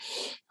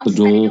the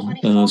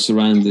door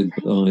surrounded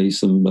by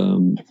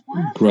some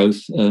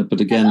growth.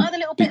 But again,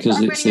 because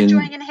it's in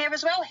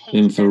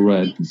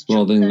infrared,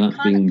 rather than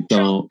that being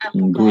dark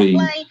and green,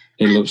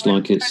 it looks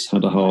like it's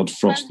had a hard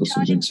frost or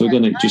something. So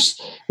again,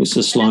 it's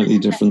a slightly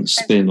different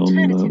spin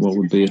on what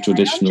would be a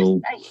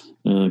traditional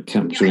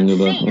capturing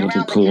of a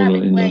little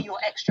corner in a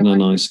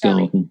nice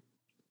garden.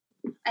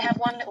 I have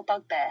one little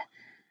bugbear.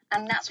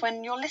 And that's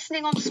when you're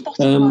listening on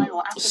Spotify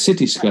or Apple.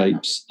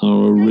 Cityscapes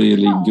are a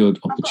really good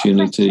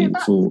opportunity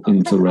for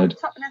infrared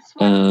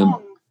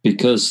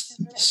because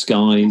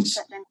skies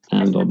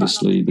and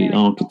obviously the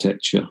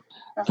architecture.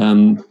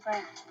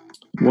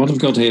 What I've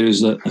got here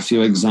is a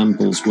few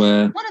examples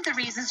where,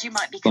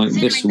 like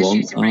this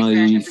one,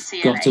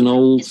 I've got an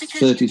old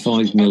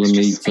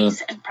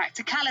 35mm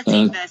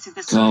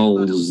Carl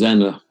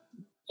Zener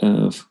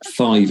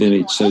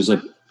 5-image, so there's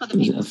a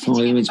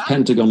 5-image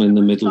pentagon in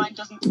the middle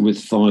with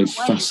 5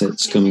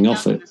 facets coming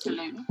off it,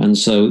 and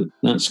so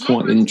that's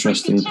quite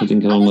interesting,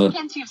 putting it on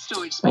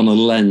a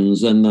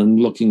lens and then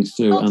looking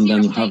through and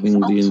then having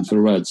the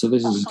infrared. So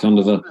this is kind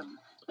of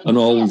an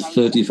old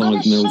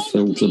 35mm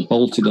filter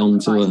bolted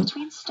onto a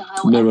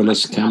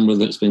mirrorless camera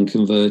that's been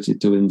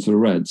converted to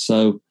infrared.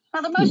 So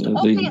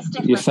the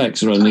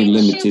effects are only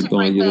limited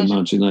by your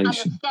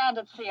imagination,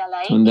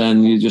 and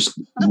then you just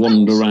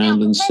wander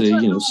around and see,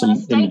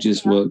 some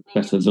images work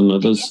better than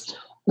others.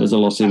 There's a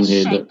lot in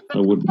here that I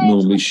wouldn't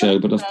normally show,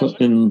 but I've put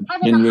in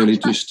really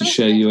just to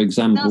show you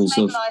examples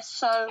of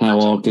how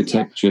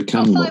architecture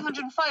can look.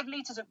 505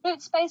 litres of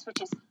boot space,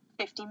 which is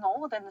 50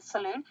 more than the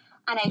saloon,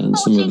 and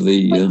some of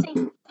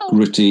the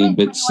gritty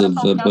bits of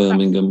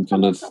Birmingham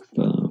kind of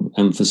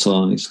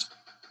emphasised.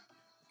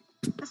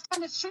 The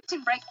standard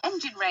shooting brake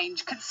engine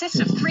range consists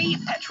of 3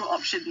 petrol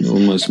options.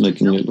 Almost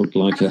making it look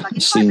like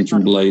a scene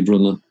from Blade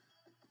Runner.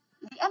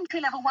 The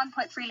entry-level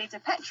 1.3 litre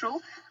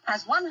petrol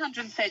has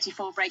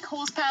 134 brake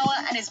horsepower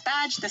and is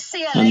badged the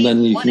CLA. And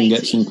then you can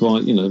get some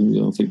quite,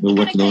 I think we'll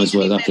recognise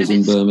where that is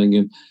in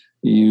Birmingham.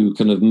 You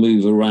kind of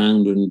move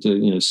around and,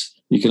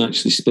 you can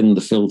actually spin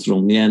the filter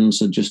on the end,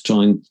 so just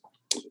try and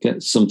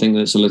get something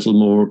that's a little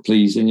more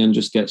pleasing and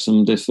just get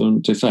some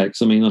different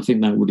effects. I mean, I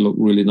think that would look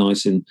really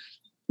nice in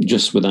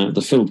just without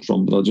the filter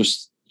on, but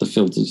the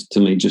filters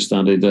to me just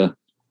added a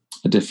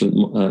different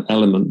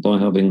element by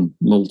having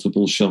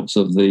multiple shots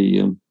of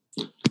the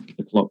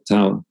clock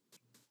tower.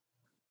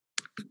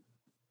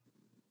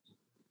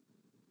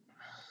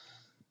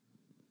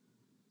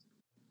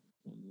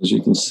 As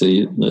you can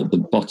see at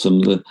the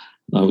bottom,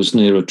 I was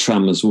near a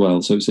tram as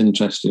well, so it's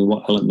interesting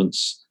what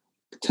elements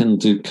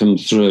tend to come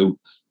through,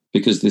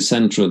 because the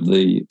centre of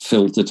the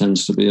filter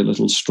tends to be a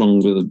little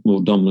stronger, the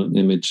more dominant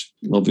image,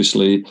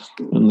 obviously,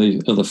 and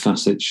the other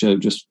facets show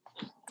just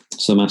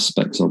some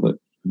aspects of it.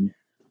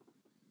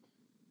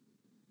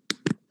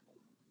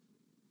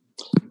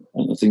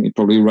 And I think you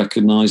probably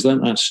recognise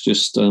that. That's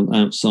just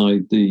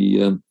outside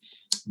the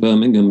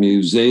Birmingham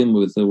Museum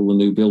with all the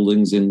new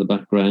buildings in the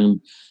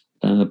background.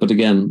 But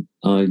again,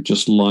 I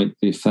just like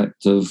the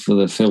effect of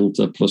the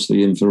filter plus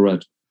the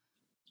infrared,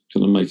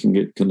 kind of making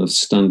it kind of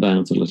stand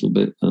out a little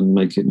bit and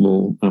make it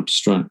more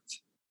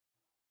abstract.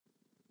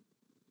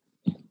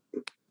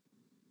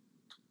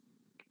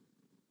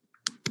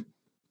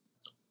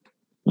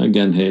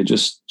 Again here,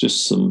 just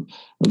some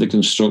of the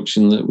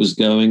construction that was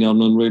going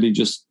on, and really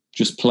just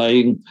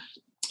playing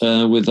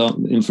with that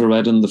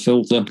infrared and the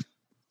filter.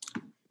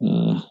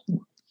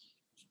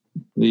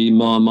 the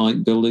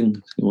Marmite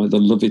building. You either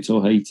love it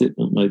or hate it,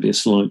 but maybe a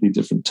slightly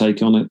different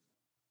take on it.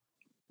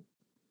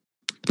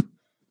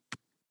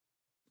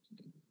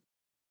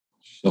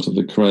 Shot of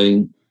the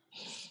crane.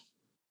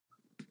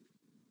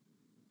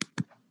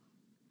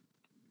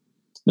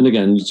 And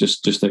again,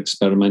 just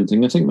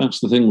experimenting. I think that's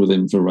the thing with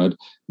infrared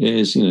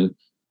is,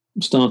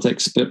 start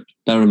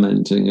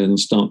experimenting and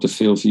start to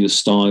feel for your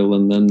style,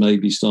 and then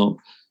maybe start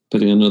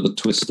putting another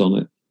twist on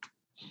it.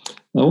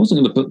 I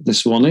wasn't going to put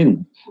this one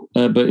in,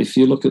 but if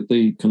you look at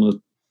the kind of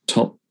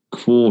top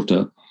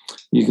quarter,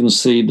 you can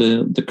see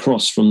the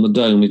cross from the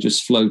dome is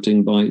just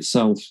floating by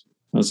itself,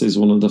 as is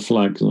one of the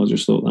flags. And I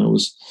just thought that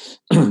was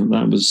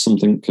that was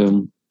something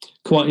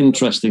quite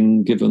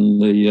interesting, given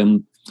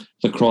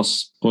the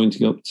cross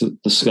pointing up to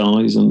the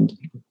skies, and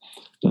I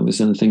don't know if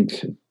there's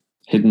anything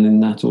hidden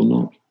in that or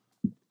not.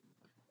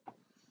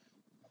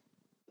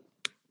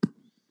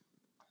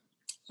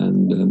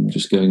 And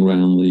just going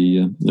around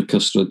the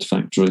custard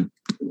factory.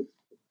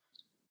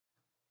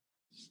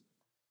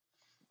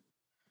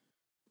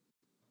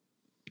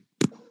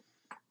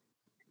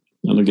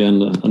 And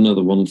again,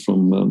 another one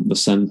from the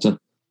centre.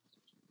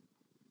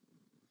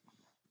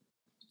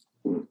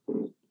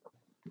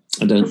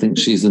 I don't think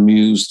she's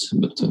amused,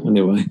 but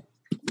anyway,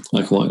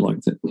 I quite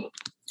liked it.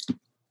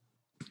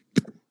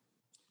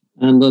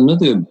 And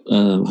another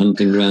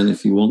hunting ground,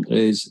 if you want,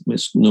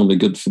 it's normally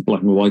good for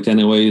black and white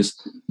anyway, is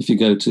if you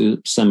go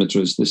to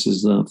cemeteries. This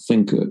is, I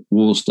think,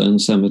 Warstone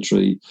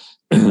Cemetery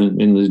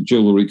in the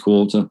Jewellery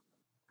Quarter.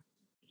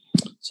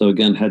 So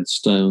again,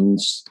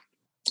 headstones,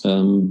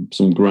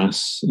 some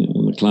grass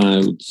in the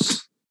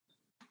clouds,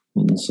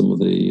 and some of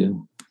the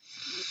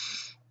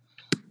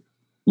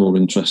more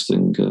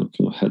interesting kind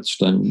of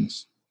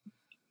headstones.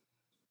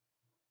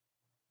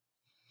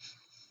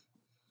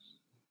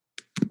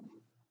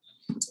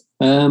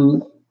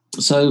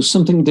 So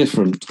something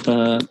different,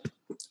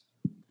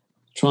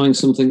 trying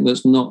something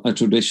that's not a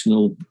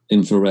traditional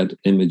infrared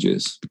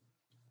images.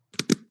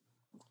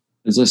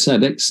 As I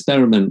said,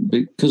 experiment,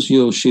 because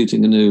you're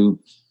shooting a new,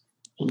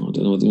 I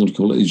don't know what you want to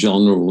call it, a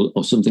genre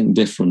or something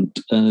different.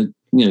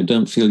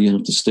 Don't feel you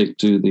have to stick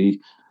to the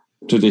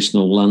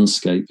traditional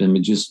landscape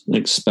images.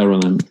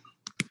 Experiment.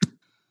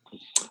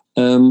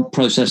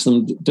 Process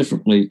them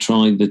differently.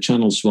 Try the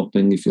channel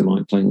swapping, if you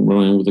like, playing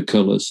around with the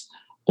colours.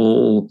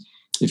 Or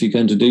if you're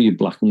going to do your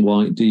black and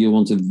white, do you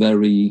want a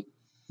very,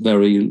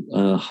 very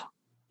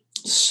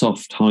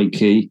soft high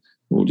key,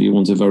 or do you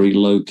want a very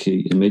low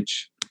key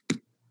image?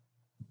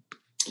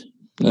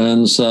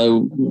 And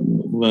so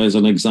there's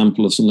an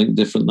example of something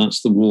different.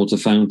 That's the water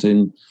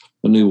fountain,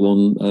 a new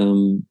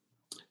one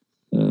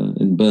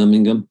in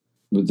Birmingham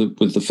with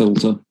the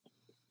filter.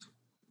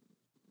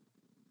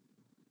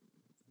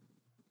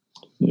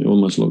 They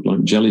almost look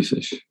like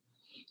jellyfish.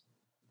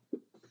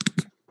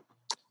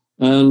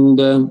 And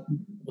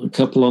a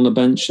couple on a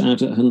bench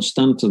out at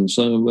Hunstanton.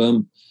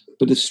 So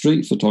bit of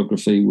street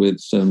photography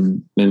with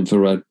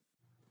infrared.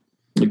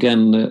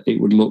 Again, it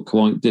would look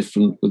quite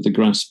different with the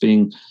grass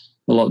being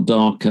a lot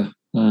darker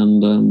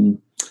and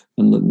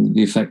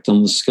the effect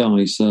on the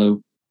sky.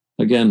 So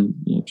again,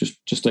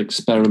 just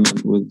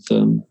experiment with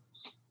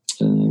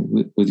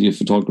your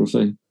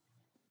photography.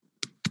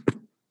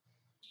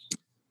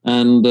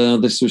 And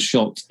this was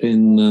shot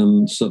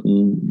in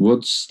Sutton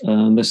Woods,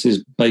 and this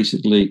is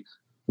basically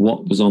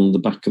what was on the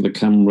back of the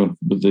camera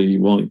with the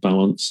white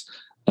balance.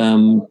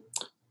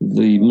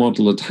 The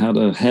model had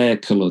a hair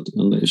coloured,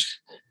 and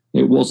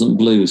it wasn't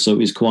blue, so it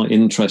was quite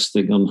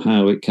interesting on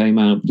how it came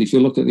out. But if you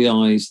look at the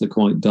eyes, they're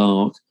quite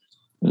dark,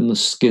 and the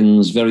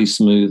skin's very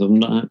smooth. I've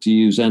not had to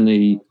use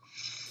any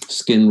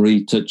skin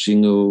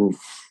retouching or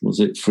was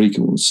it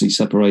frequency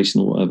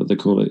separation or whatever they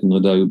call it in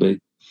Adobe.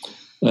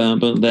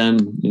 But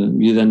then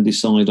you then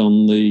decide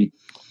on the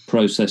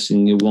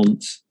processing you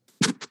want,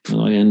 and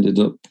I ended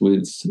up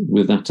with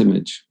that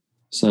image.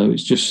 So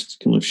it's just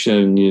kind of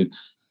showing you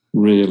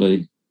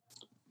really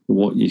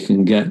what you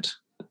can get.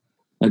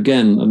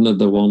 Again,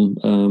 another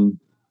one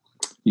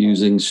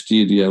using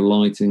studio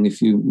lighting.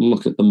 If you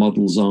look at the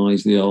model's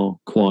eyes, they are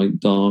quite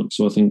dark,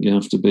 so I think you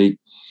have to be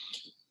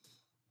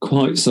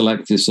quite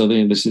selective. So I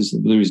think this is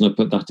the reason I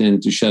put that in,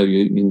 to show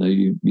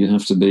you, you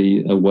have to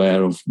be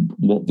aware of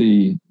what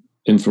the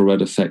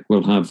infrared effect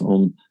will have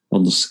on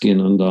the skin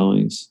and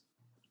eyes.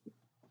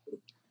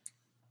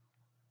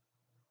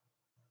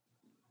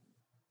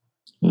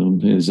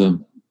 Here's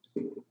an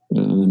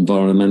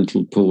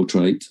environmental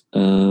portrait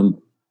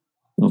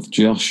of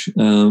Josh.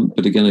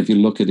 But again, if you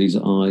look at his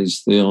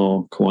eyes, they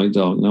are quite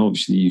dark. Now,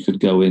 obviously, you could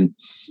go in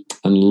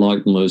and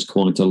lighten those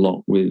quite a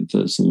lot with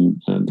some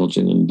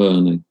dodging and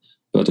burning.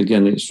 But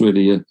again, it's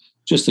really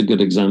just a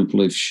good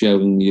example of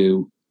showing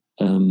you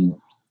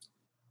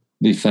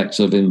the effects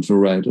of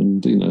infrared.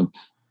 And,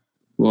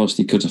 whilst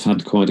he could have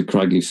had quite a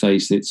craggy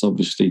face, it's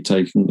obviously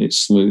it's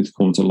smoothed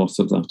quite a lot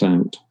of that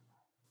out.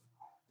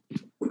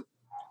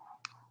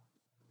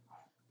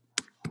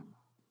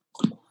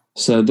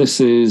 So this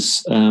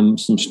is some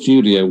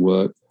studio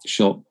work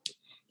shot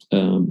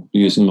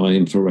using my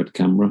infrared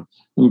camera,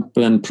 and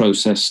then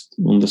processed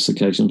on this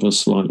occasion for a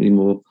slightly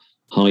more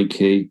high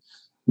key.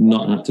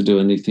 not had to do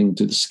anything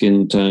to the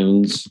skin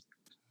tones.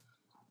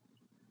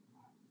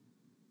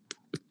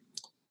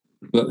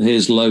 But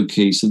here's low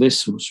key. So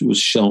this was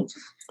shot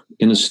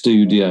in a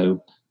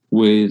studio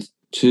with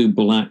 2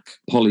 black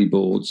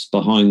polyboards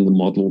behind the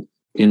model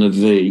in a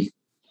V,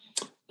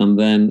 and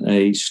then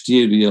a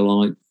studio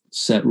light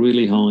set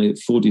really high at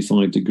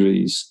 45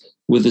 degrees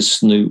with a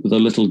snoot with a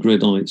little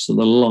grid light. So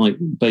the light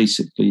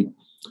basically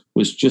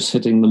was just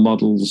hitting the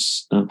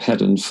model's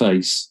head and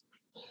face.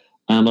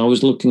 And I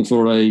was looking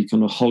for a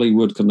kind of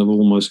Hollywood, kind of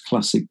almost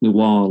classic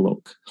noir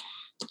look.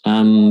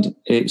 And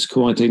it's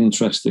quite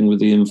interesting with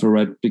the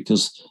infrared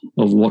because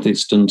of what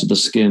it's done to the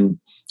skin.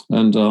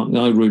 And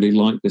I really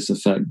like this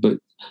effect, but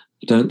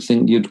I don't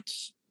think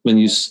when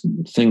you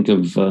think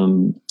of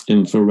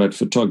infrared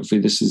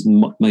photography,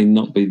 may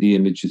not be the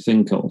image you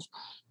think of.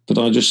 But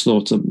I just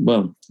thought,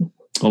 well,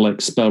 I'll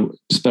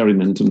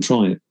experiment and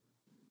try it.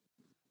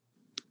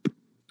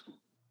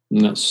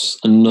 And that's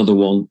another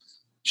one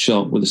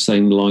shot with the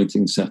same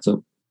lighting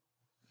setup,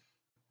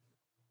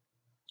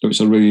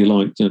 which I really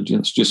liked.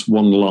 It's just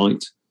one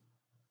light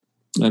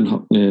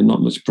and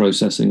not much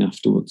processing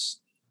afterwards.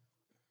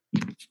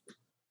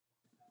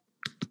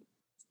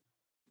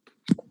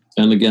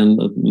 And again,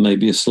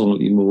 maybe a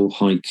slightly more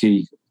high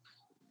key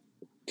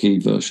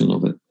version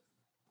of it.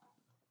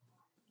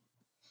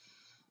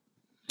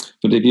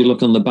 But if you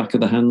look on the back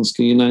of the hands,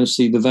 can you now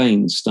see the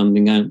veins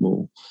standing out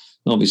more?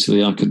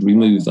 Obviously, I could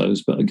remove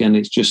those, but again,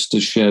 it's just to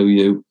show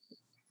you,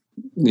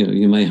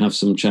 you may have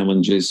some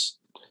challenges.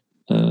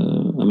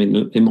 I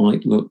mean, it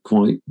might look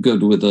quite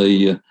good with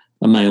a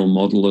male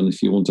model, and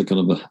if you want a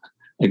kind of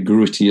a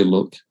grittier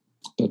look.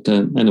 But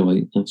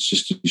anyway, that's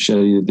just to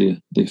show you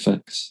the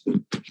effects.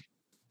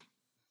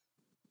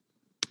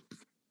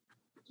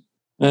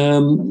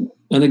 And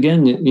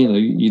again,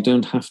 you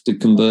don't have to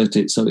convert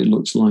it so it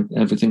looks like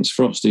everything's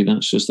frosty.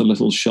 That's just a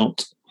little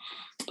shot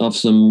of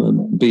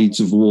some beads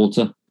of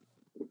water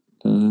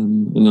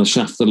and a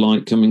shaft of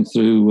light coming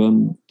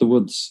through the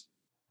woods.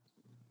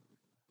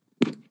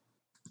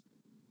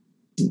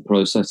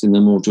 Processed in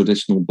a more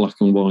traditional black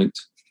and white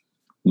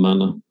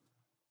manner.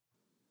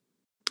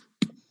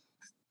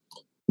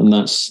 And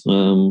that's,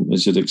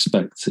 as you'd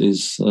expect,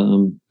 is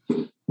a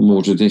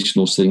more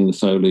traditional, seeing the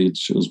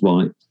foliage as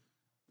white.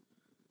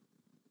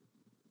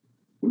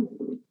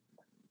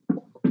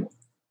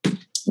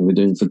 How are we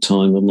doing for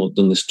time? I've not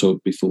done this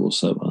talk before,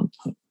 so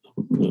I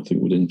don't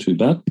think we're doing too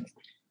bad.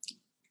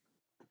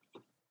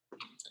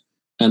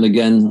 And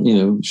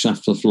again,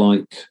 shaft of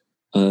light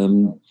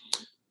on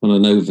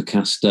an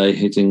overcast day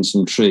hitting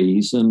some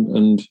trees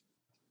and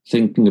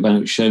thinking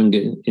about showing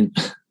it in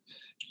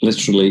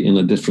literally in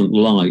a different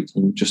light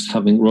and just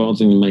having, rather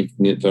than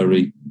making it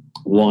very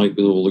white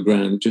with all the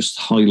ground, just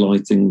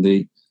highlighting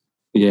the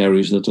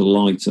areas that are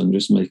light and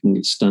just making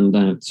it stand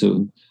out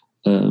to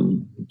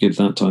give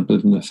that type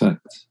of an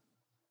effect.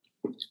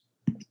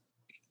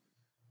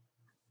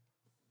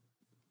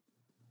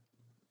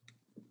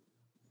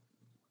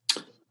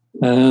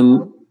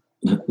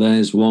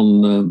 There's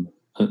one,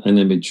 an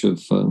image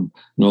of an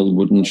old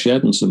wooden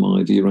shed and some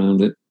ivy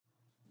around it.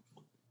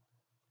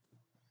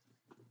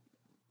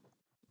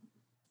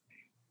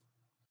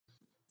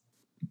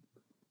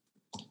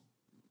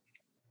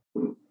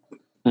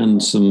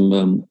 And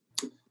some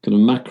kind of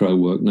macro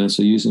work now.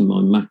 So using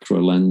my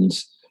macro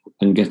lens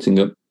and getting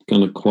up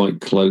kind of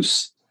quite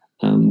close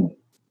and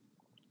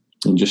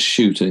just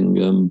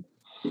shooting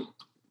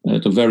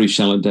at a very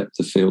shallow depth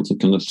of field to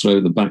kind of throw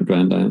the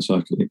background out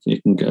so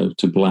you can go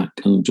to black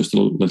and just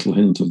a little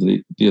hint of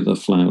the other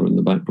flower in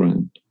the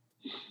background.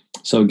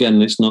 So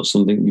again, it's not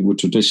something you would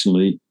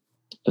traditionally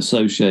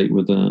associate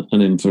with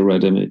an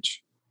infrared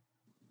image.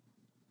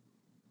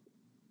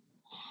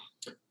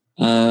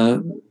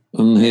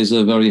 And here's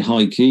a very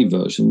high key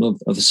version of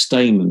a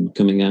stamen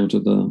coming out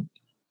of a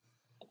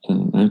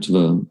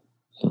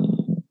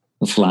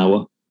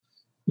flower.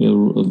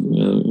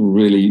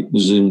 Really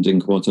zoomed in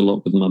quite a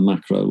lot with my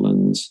macro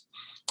lens,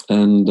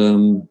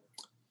 and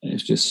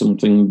it's just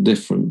something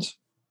different.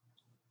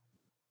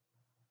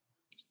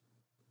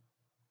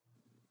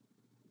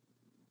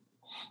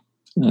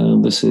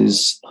 This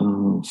is,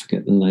 I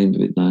forget the name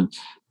of it now.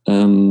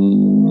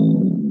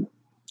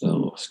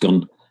 It's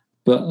gone.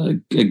 But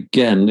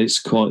again, it's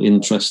quite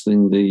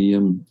interesting, the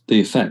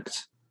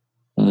effect,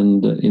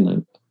 and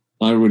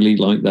I really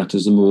like that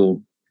as a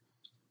more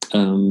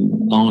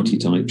arty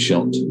type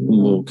shot,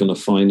 more kind of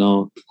fine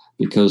art,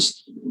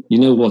 because you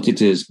know what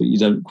it is, but you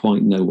don't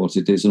quite know what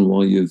it is and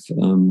why you've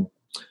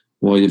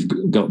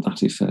got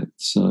that effect.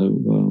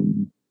 So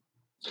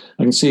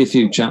I can see a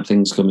few chat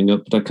things coming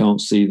up, but I can't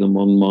see them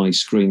on my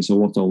screen. So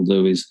what I'll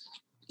do is,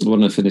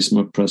 when I finish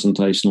my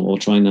presentation, I'll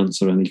try and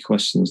answer any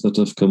questions that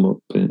have come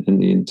up in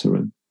the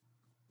interim.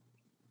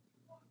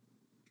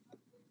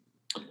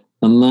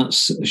 And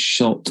that's a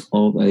shot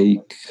of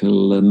a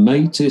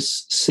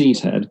clematis seed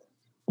head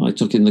I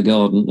took in the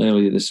garden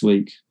earlier this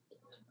week.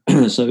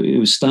 So it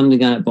was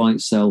standing out by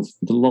itself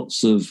with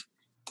lots of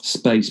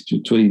space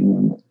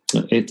between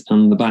it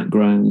and the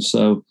background.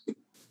 So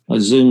I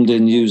zoomed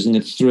in using a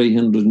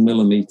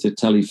 300mm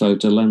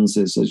telephoto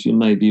lenses. As you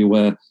may be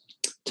aware,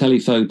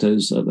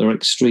 telephotos at their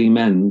extreme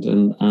end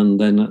and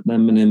then at their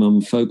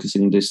minimum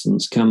focusing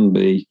distance can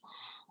be,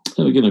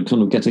 kind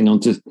of getting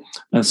onto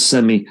a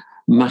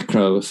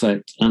semi-macro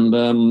effect. And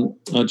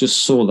I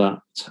just saw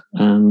that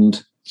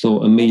and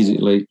thought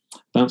immediately,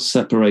 that's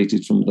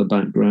separated from the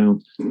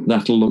background.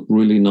 That'll look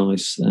really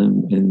nice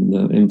in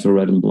the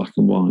infrared and black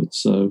and white.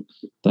 So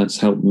that's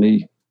helped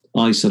me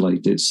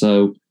isolate it.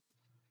 So,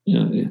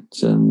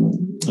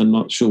 I'm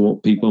not sure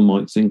what people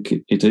might think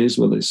it is,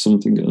 whether it's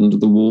something under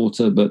the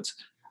water. But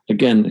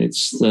again,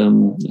 it's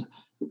kind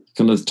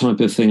of the type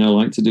of thing I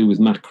like to do with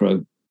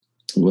macro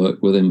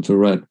work with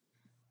infrared.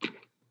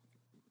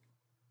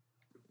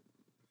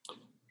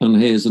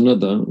 And here's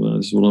another,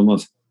 it's one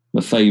of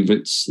my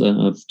favourites that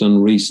I've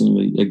done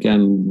recently.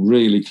 Again,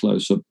 really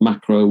close up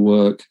macro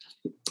work,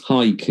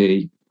 high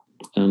key,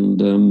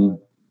 and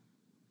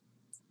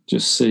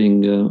just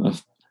seeing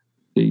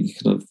the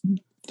kind of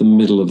the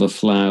middle of a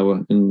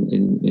flower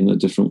in a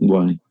different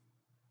way.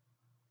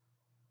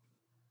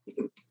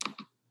 I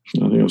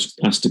think I was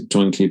asked to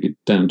try and keep it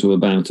down to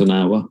about an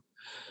hour.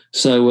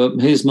 So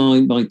here's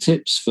my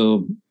tips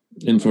for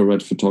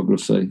infrared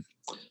photography.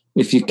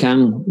 If you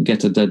can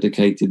get a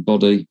dedicated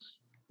body,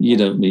 you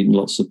don't need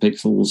lots of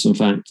pixels. In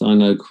fact, I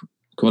know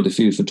quite a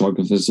few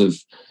photographers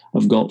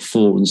have got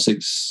 4 and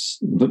 6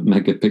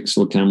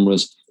 megapixel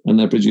cameras, and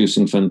they're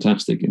producing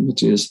fantastic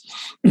images.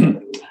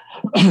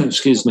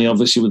 Excuse me,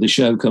 obviously with the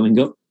show coming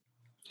up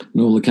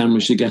and all the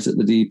cameras you get at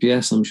the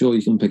DPS, I'm sure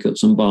you can pick up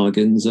some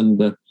bargains and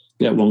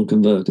get one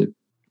converted.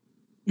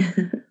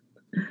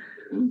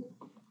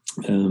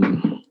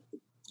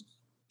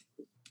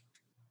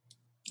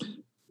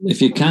 If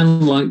you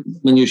can, like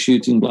when you're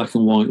shooting black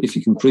and white, if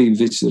you can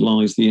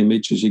pre-visualize the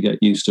image as you get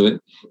used to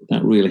it,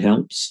 that really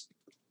helps.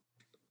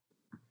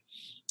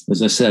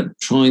 As I said,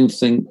 try and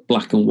think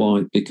black and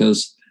white,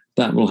 because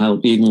that will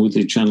help even with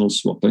the channel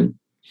swapping.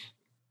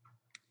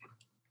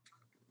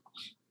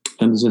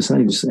 And as I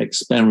say, just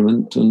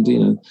experiment,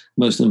 and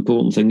most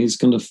important thing is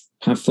kind of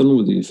have fun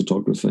with your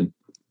photography.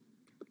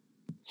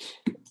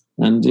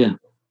 And yeah,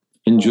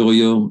 enjoy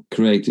your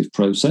creative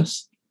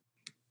process.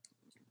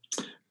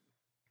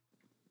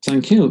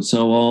 Thank you.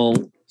 So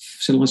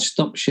shall I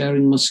stop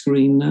sharing my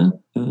screen now?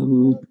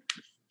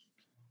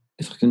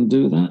 If I can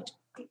do that.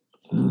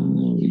 There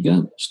we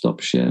go. Stop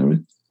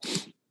sharing.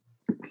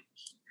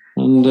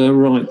 And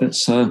right,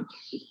 let's I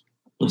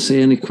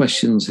see any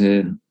questions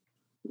here.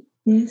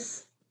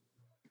 Yes.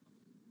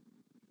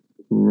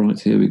 Right,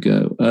 here we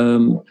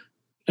go.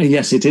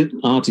 Yes, it is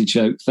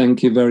artichoke.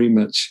 Thank you very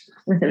much.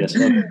 Yes,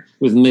 well,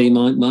 with me,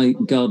 my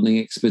gardening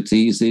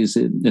expertise is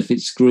if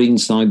it's green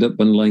side up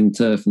and laying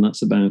turf, and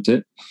that's about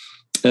it.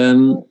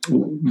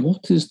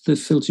 What is the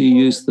filter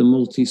you use? The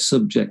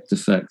multi-subject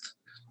effect.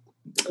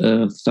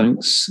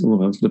 Thanks.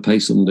 Well, I have to pay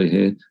somebody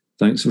here.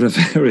 Thanks for a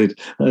varied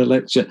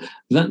lecture.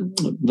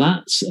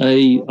 That's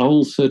a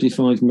old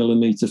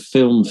 35mm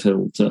film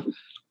filter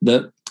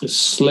that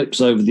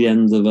slips over the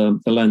end of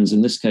a lens.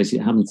 In this case,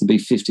 it happened to be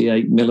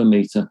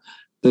 58mm.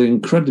 They're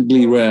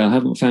incredibly rare. I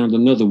haven't found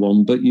another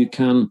one, but you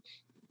can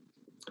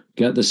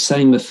get the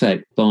same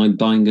effect by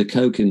buying a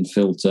Cokin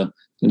filter.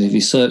 And if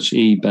you search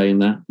eBay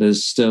and that,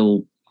 there's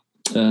still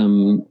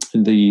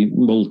the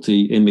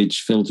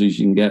multi-image filters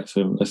you can get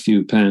for a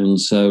few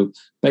pounds. So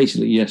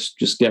basically, yes,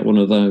 just get one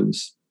of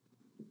those.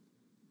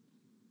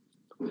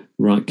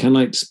 Right, can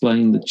I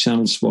explain the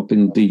channel swap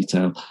in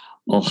detail?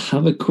 I'll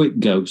have a quick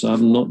go, so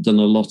I've not done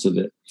a lot of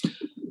it.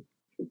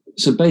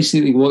 So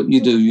basically what you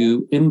do,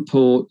 you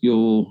import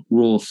your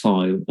raw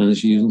file, and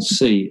as you can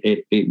see,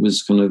 it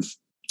was kind of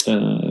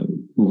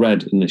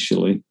red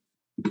initially.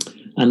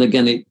 And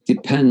again, it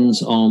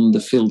depends on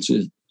the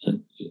filter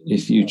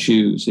if you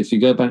choose. If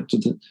you go back to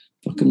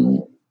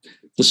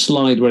the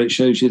slide where it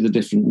shows you the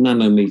different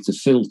nanometer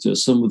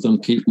filters, some of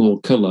them keep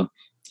more color.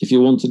 If you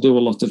want to do a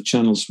lot of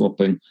channel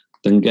swapping,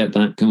 then get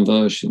that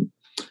conversion.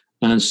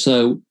 And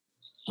so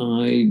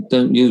I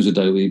don't use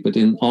Adobe, but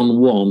on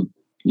one,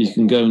 you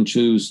can go and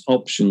choose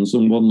options,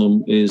 and one of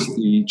them is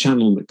the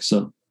channel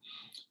mixer.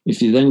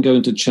 If you then go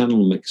into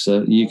channel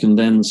mixer, you can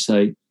then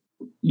say,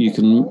 you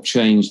can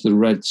change the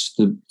reds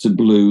to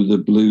blue, the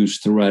blues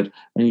to red,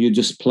 and you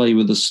just play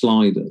with the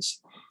sliders.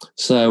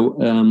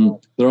 So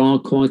there are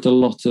quite a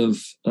lot of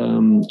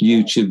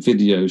YouTube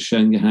videos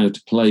showing you how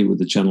to play with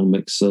the channel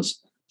mixers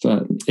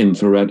for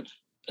infrared.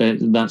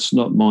 That's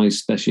not my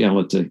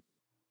speciality.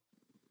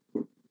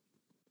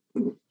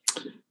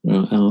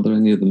 Are there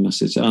any other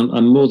messages?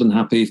 I'm more than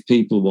happy if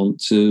people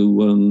want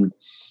to,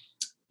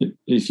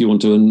 if you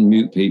want to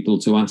unmute people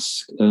to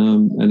ask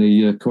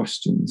any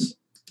questions.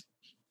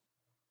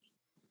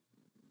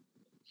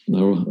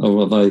 Or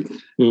are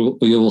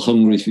you all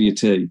hungry for your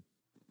tea?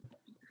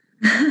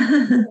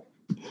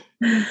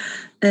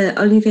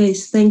 Olivier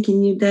is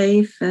thanking you,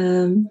 Dave.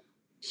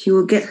 She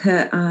will get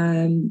her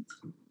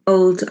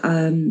old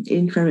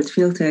infrared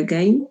filter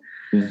again.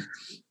 Yeah.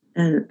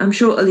 And I'm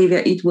sure,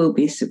 Olivia, it will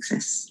be a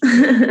success.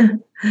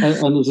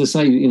 And as I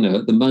say,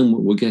 at the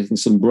moment we're getting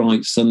some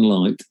bright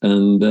sunlight,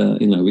 and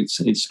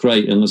it's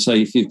great. And I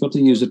say, if you've got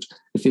to use it,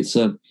 if it's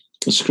a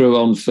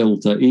screw-on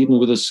filter, even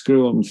with a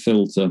screw-on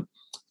filter,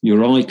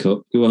 your eye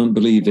cup, you won't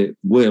believe it,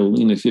 will.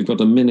 If you've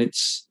got a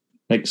minute's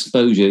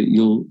exposure,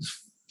 you'll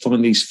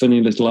find these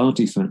funny little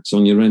artifacts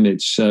on your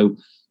image. So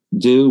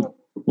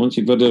once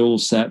you've got it all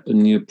set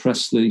and you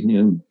press for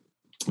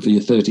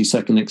your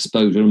 30-second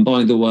exposure, and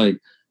by the way,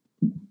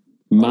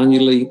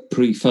 manually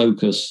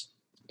pre-focus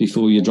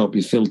before you drop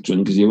your filter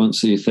in, because you won't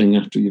see a thing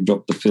after you've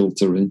dropped the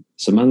filter in.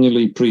 So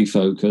manually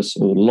pre-focus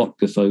or lock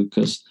the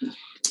focus,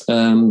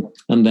 and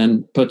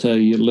then put a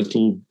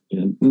little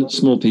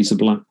small piece of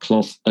black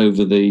cloth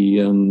over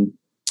the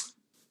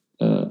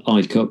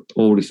eye cup,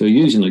 or if you're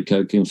using a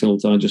coating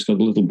filter, I just got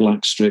a little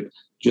black strip,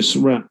 just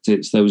wrapped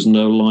it so there was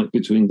no light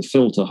between the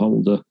filter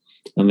holder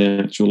and the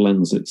actual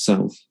lens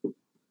itself.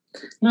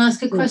 Can I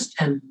ask a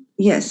question?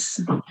 Yes,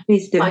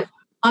 please do.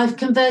 I've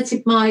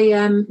converted my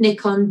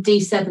Nikon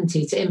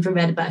D70 to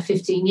infrared about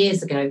 15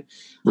 years ago.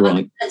 Right.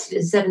 I converted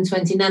it to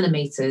 720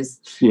 nanometers.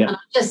 Yeah. And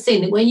I've just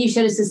seen that when you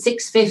showed us a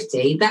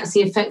 650, that's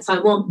the effect I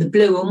want, the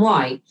blue and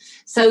white.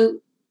 So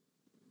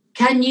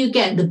can you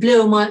get the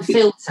blue and white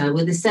filter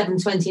with the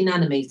 720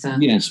 nanometer?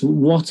 Yes.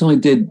 What I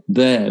did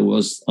there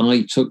was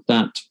I took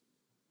that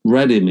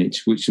red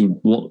image, which is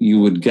what you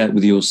would get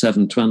with your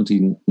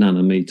 720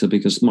 nanometer,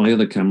 because my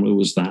other camera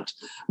was that.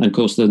 And of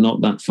course, they're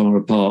not that far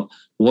apart.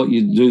 What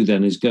you do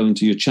then is go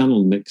into your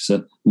channel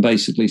mixer and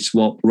basically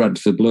swap red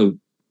for blue.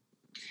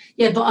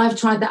 Yeah, but I've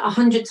tried that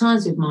 100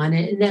 times with mine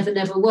and it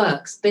never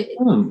works. But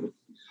on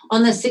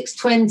the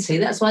 620,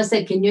 that's why I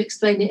said, can you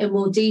explain it in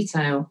more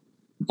detail?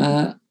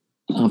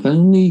 I've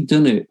only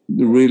done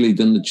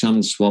the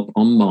channel swap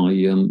on my,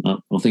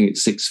 I think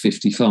it's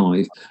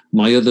 655.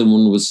 My other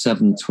one was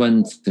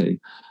 720.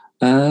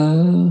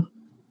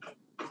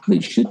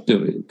 It should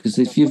do it, because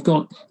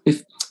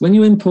when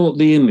you import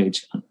the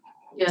image,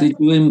 did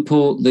you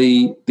import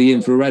the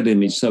infrared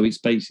image? So it's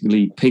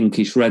basically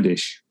pinkish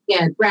reddish.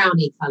 Yeah,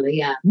 brownie colour,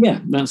 yeah. Yeah,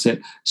 that's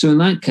it. So in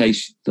that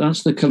case,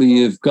 that's the colour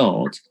you've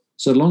got.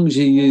 So long as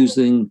you're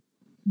using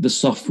the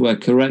software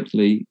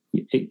correctly,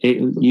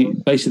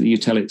 you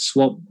tell it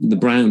swap the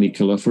brownie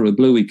colour for a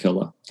bluey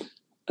colour.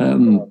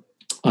 I'm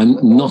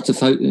not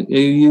are you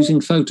using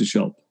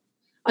Photoshop?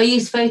 I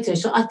use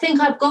Photoshop. I think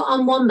I've got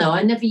on one though.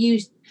 I never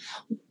used.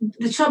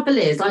 The trouble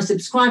is, I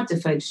subscribed to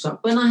Photoshop.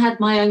 When I had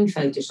my own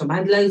Photoshop, I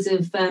had loads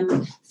of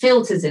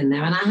filters in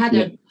there, and I had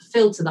a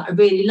filter that I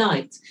really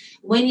liked.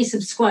 When you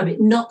subscribe, it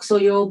knocks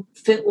all your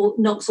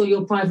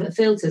private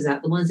filters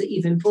out, the ones that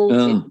you've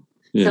imported.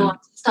 Yeah. So I'm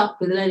stuck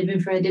with a load of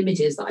infrared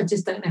images that I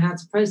just don't know how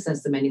to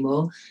process them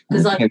anymore,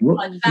 because I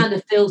found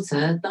a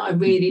filter that I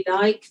really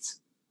liked.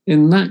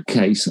 In that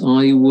case,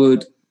 I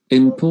would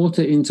import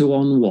it into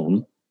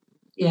On1.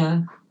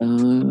 Yeah.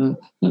 I'll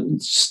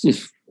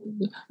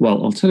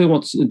tell you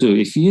what to do.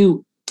 If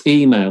you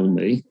email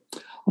me,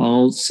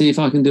 I'll see if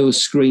I can do a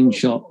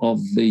screenshot of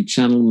the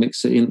channel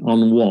mixer in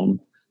On1,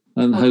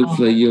 and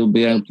hopefully you'll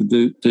be able to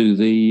do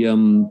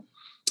the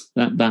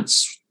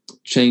that's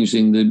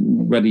changing the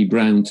reddy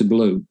brown to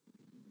blue.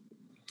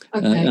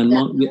 Okay. And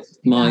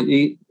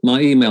my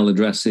email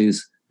address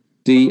is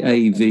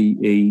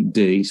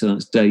DAVED, so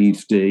that's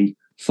Dave D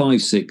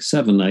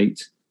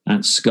 5678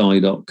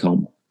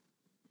 @sky.com.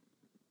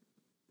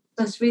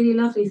 That's really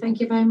lovely. Thank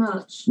you very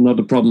much. Not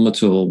a problem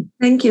at all.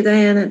 Thank you,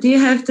 Diana. Do you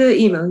have the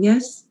email?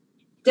 Yes?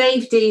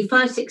 Dave D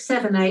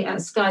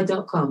 5678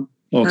 @sky.com.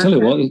 I'll tell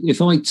you what,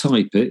 if I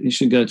type it, it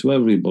should go to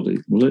everybody.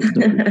 Will it?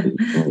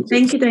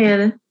 Thank you,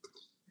 Diana.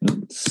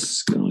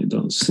 Sky.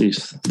 See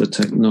if the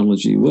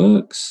technology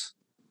works.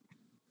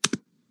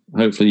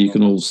 Hopefully you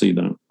can all see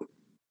that.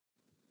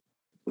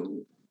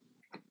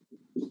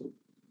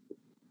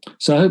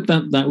 So I hope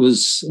that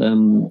was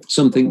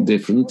something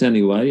different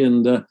anyway.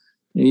 And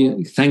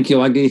thank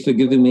you, Aggie, for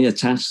giving me a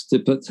task to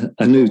put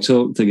a new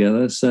talk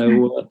together.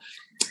 So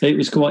it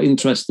was quite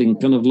interesting,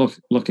 kind of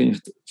looking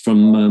at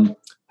from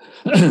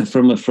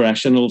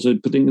afresh, and also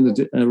putting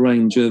in a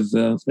range of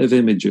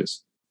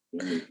images.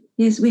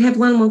 Yes, we have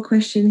one more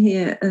question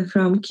here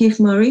from Keith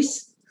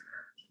Morris.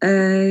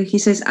 He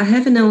says, I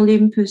have an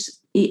Olympus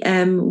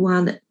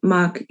EM1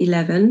 Mark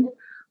 11.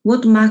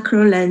 What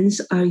macro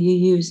lens are you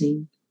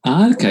using?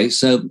 Okay,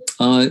 so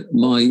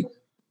the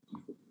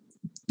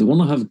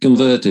one I have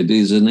converted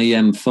is an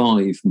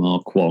EM5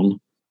 Mark 1,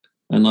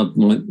 and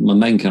my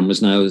main camera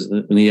is now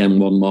an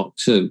EM1 Mark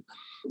 2.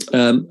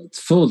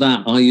 For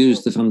that, I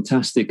used the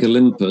fantastic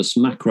Olympus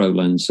macro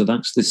lens. So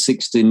that's the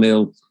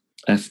 60mm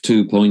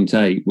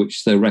f2.8,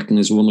 which they reckon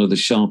is one of the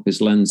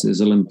sharpest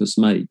lenses Olympus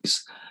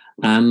makes.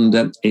 And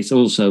it's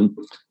also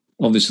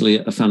obviously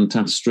a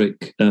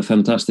fantastic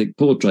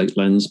portrait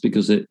lens,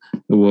 because it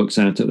works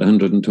out at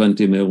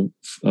 120mm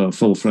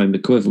full frame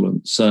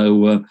equivalent.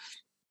 So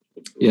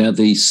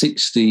the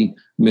 60mm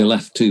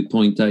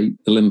f2.8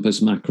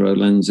 Olympus macro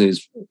lens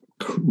is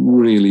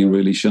really,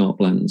 really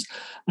sharp lens.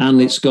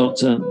 And it's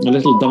got a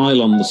little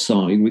dial on the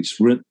side which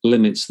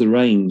limits the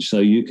range, so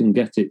you can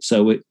get it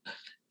so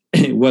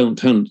it won't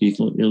hunt.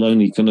 You'll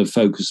only kind of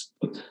focus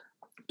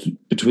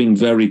between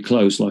very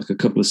close, like a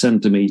couple of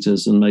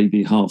centimeters and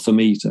maybe half a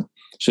meter.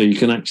 So you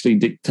can actually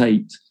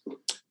dictate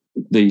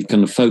the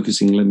kind of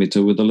focusing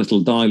limiter with a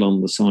little dial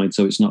on the side,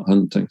 so it's not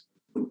hunting.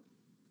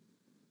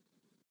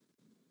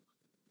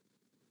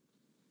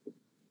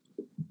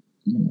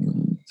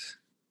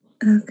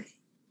 Okay.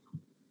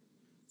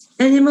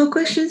 Any more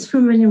questions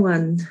from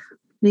anyone?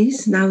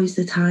 Please, now is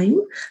the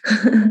time.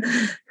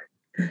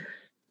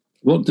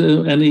 What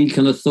do any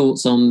kind of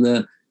thoughts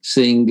on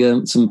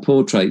seeing some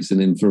portraits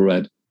in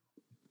infrared?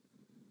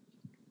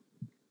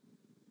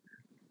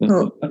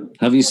 Oh.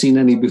 Have you seen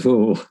any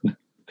before?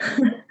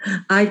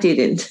 I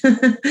didn't.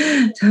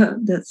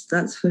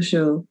 That's for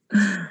sure.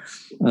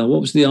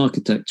 What was the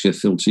architecture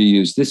filter you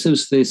used? This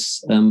was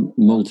this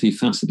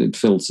multifaceted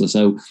filter.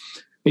 So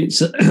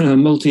it's a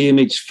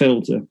multi-image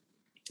filter.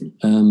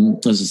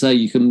 As I say,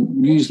 you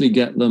can usually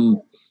get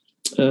them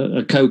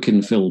a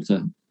Kokin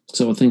filter.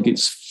 So I think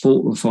it's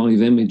 4 or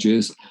 5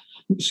 images.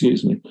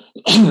 Excuse me.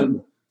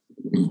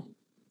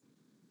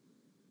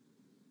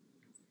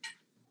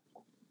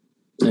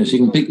 So you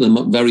can pick them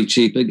up very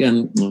cheap.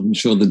 Again, I'm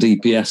sure the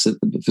DPS at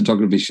the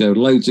photography showed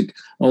loads of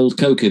old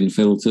Kokin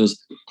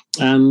filters,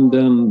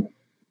 and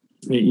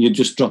you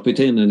just drop it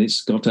in, and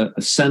it's got a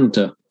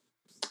center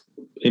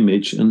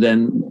image, and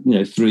then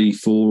 3,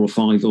 4, or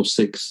 5 or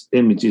 6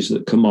 images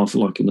that come off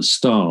like in a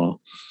star.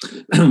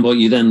 And what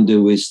you then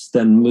do is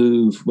then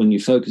move, when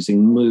you're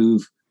focusing,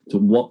 move to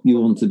what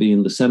you want to be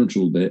in the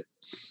central bit,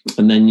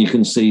 and then you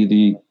can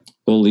see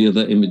all the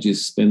other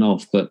images spin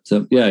off. But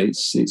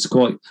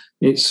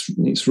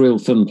it's real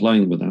fun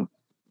playing with that.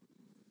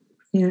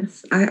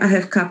 Yes, I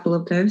have a couple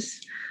of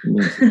those.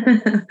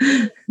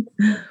 Yeah.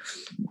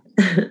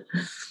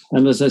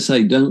 And as I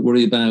say, don't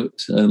worry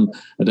about,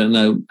 I don't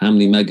know how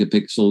many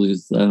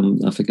megapixels,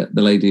 I forget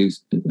the lady who's,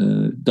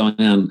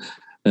 Diane,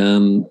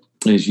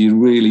 is you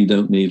really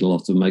don't need a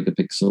lot of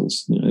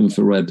megapixels.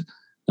 Infrared,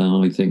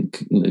 I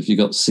think, if you've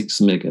got 6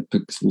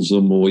 megapixels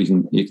or more,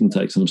 you can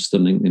take some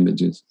stunning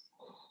images.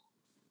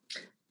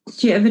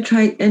 Did you ever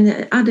try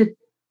any other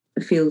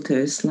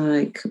filters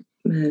like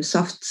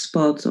soft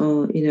spot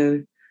or,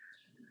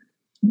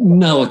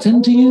 No, I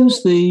tend to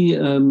use the.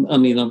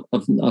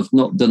 I've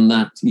not done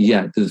that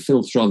yet. The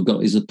filter I've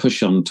got is a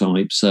push-on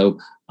type, so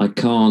I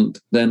can't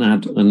then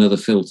add another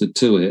filter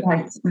to it.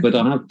 Right. But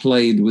I have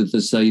played with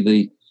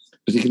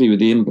particularly with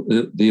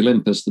the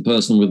Olympus, the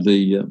person with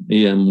the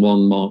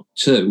EM1 Mark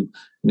II.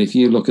 And if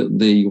you look at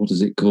what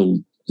is it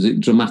called? Is it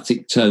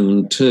Dramatic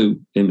Tone 2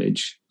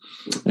 image,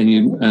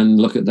 and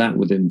look at that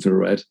with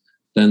infrared,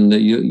 then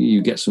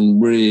you get some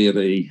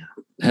really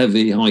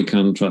heavy, high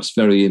contrast,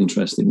 very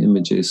interesting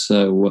images.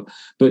 So,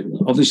 but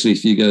obviously,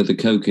 if you go the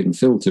Kokin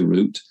filter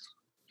route,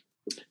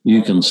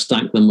 you can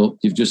stack them up.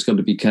 You've just got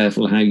to be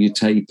careful how you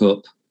tape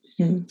up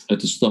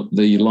to stop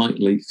the light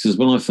leaks. Because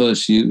when I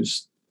first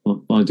used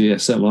my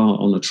DSLR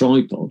on a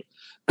tripod,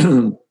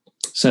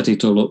 set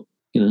it all up,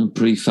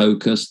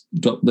 pre-focused,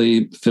 dropped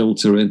the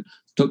filter in,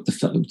 took the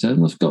photo,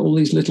 and I've got all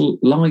these little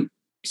light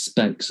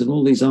specks and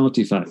all these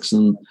artifacts.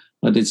 And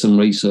I did some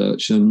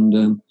research,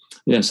 and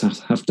yes, I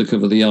have to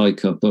cover the eye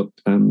cup up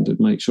and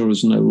make sure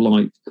there's no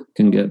light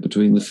can get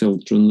between the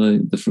filter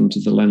and the front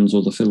of the lens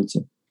or the filter.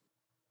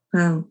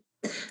 Wow.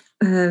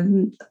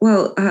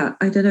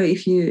 I don't know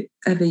if you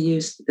ever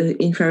used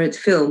infrared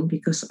film,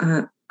 because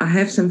I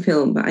have some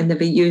film, but I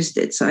never used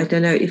it. So I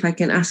don't know if I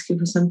can ask you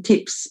for some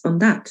tips on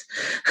that.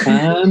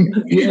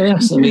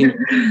 Yes, I mean,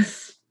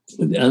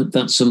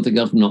 that's something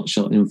I've not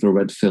shot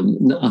infrared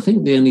film. I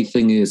think the only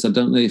thing is, I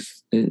don't know if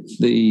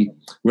the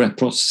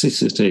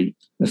reciprocity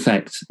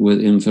effect with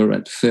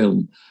infrared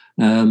film.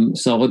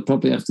 So I'd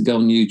probably have to go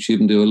on YouTube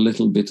and do a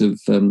little bit of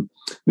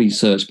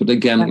research. But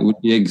again, it would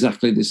be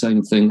exactly the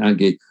same thing,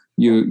 Aggie.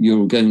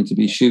 You're going to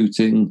be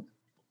shooting,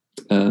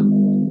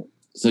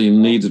 so you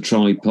need a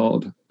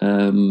tripod.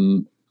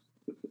 In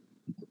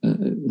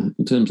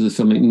terms of the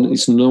film,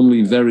 it's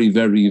normally very,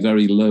 very,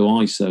 very low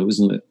ISO,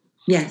 isn't it?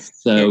 Yes.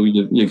 So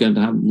you're going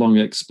to have long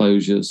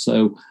exposures.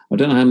 So I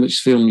don't know how much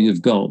film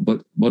you've got,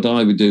 but what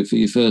I would do for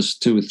your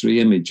first 2 or 3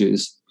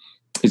 images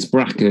is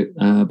bracket,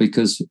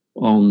 because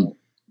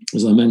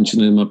as I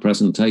mentioned in my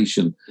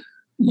presentation,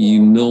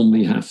 you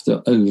normally have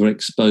to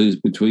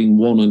overexpose between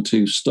 1 and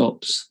 2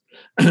 stops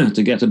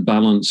to get a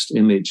balanced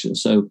image.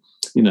 So,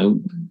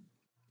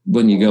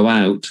 when you go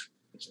out,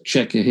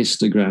 check your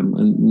histogram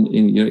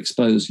and you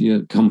expose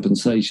your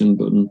compensation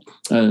button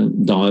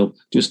dial.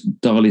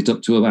 Just dial it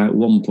up to about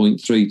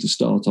 1.3 to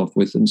start off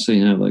with and see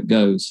how that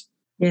goes.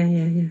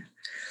 Yeah.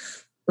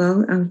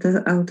 Well,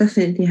 I'll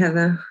definitely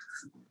have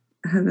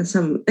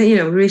some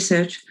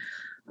research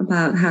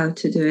about how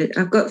to do it.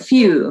 I've got a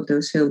few of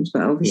those films,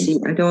 but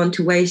obviously I don't want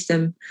to waste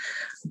them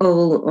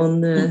all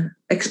on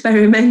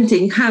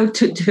experimenting how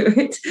to do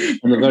it.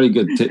 And a very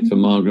good tip for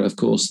Margaret, of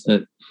course,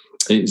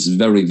 it's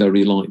very,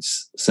 very light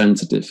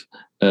sensitive.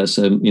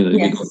 So,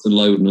 you've got to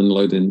load and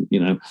unload in,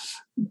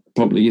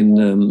 probably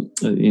in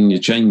your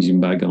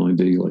changing bag,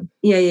 ideally.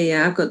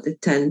 Yeah. I've got the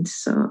tent,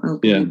 so I'll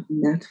be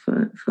using that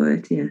for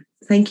it. Yeah.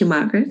 Thank you,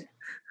 Margaret.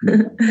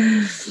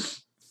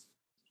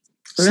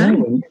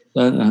 So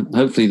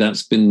hopefully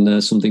that's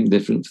been something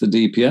different for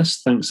the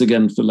DPS. Thanks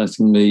again for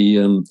letting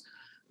me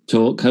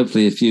talk.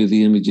 Hopefully a few of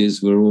the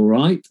images were all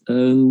right.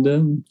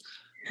 And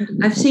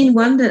I've seen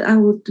one that I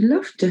would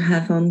love to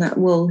have on that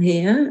wall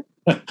here.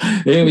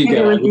 Here we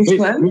go. Which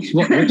one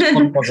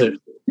was it?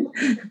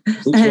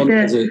 Which one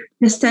was it?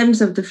 The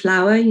stems of the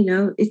flower,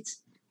 it's...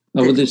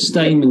 with the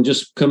stamen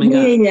just coming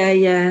out.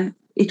 Yeah.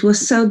 It was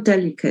so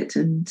delicate,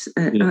 and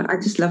I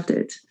just loved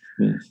it.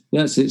 Yeah.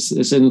 Yes,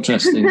 it's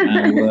interesting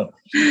how,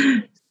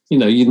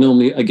 you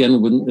normally,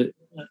 again, wouldn't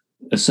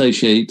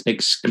associate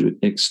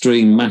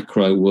extreme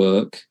macro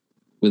work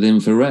with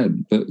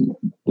infrared, but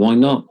why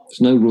not?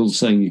 There's no rule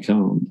saying you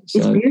can't.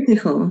 So, it's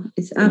beautiful.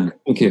 It's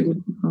thank you.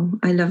 Beautiful.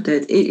 I loved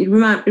it. It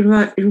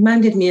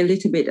reminded me a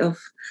little bit of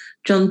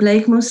John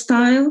Blakemore's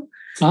style.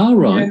 Ah,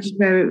 right.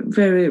 Very,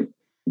 very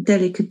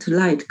delicate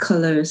light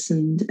colours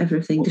and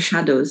everything, the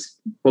shadows.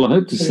 Well, I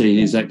hope to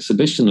see his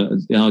exhibition at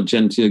the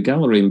Argentia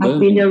Gallery in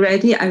Birmingham. I've been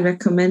already. I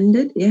recommend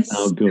it. Yes.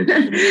 Oh, good.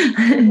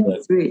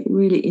 It's really,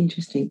 really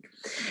interesting.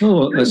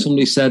 Oh,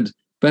 somebody said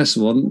best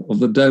one of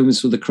the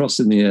domes with the cross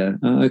in the air.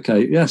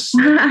 Okay, yes,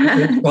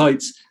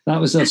 right.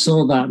 I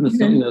saw that and I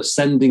thought,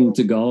 ascending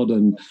to God,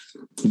 and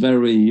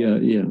very,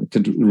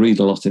 could read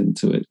a lot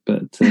into it.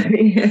 But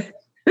I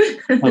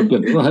hope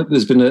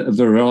there's been a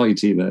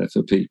variety there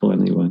for people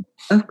anyway.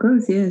 Of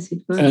course, yes,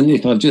 it was. And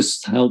if I've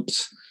just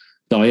helped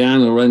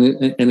Diane or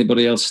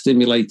anybody else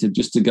stimulated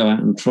just to go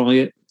out and try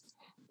it,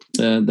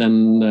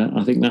 then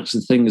I think that's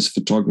the thing as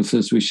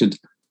photographers. We should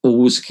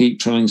always keep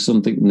trying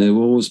something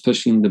new, always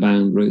pushing the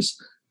boundaries,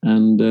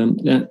 and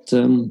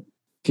that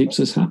keeps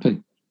us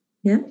happy.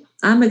 Yeah,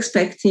 I'm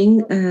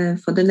expecting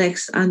for the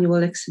next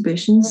annual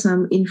exhibition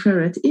some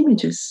infrared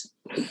images.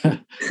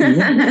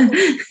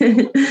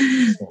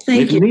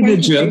 If you need a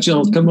judge,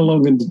 I'll come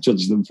along and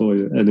judge them for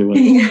you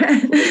anyway.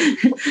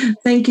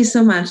 Thank you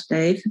so much,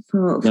 Dave.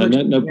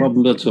 No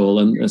problem at all.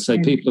 And I say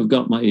people have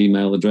got my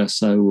email address,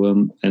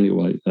 so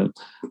anyway, I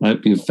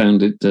hope you've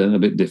found it a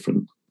bit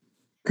different.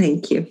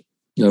 Thank you.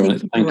 All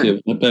right, thank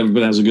you. Hope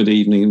everybody has a good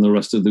evening and the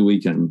rest of the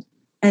weekend.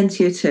 And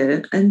you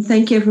too. And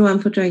thank you everyone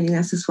for joining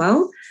us as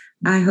well.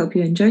 I hope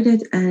you enjoyed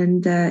it.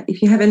 And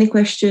if you have any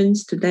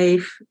questions to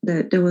Dave,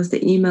 there was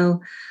the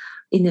email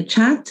in the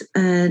chat.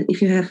 And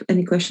if you have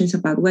any questions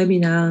about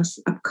webinars,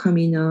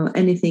 upcoming or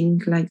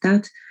anything like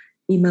that,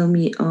 email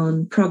me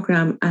on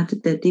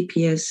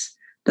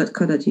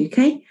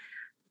program@thedps.co.uk.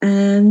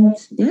 And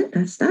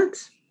that's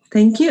that.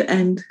 Thank you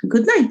and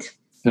good night.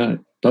 All right.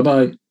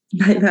 Bye-bye.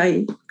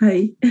 Bye-bye.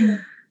 Bye.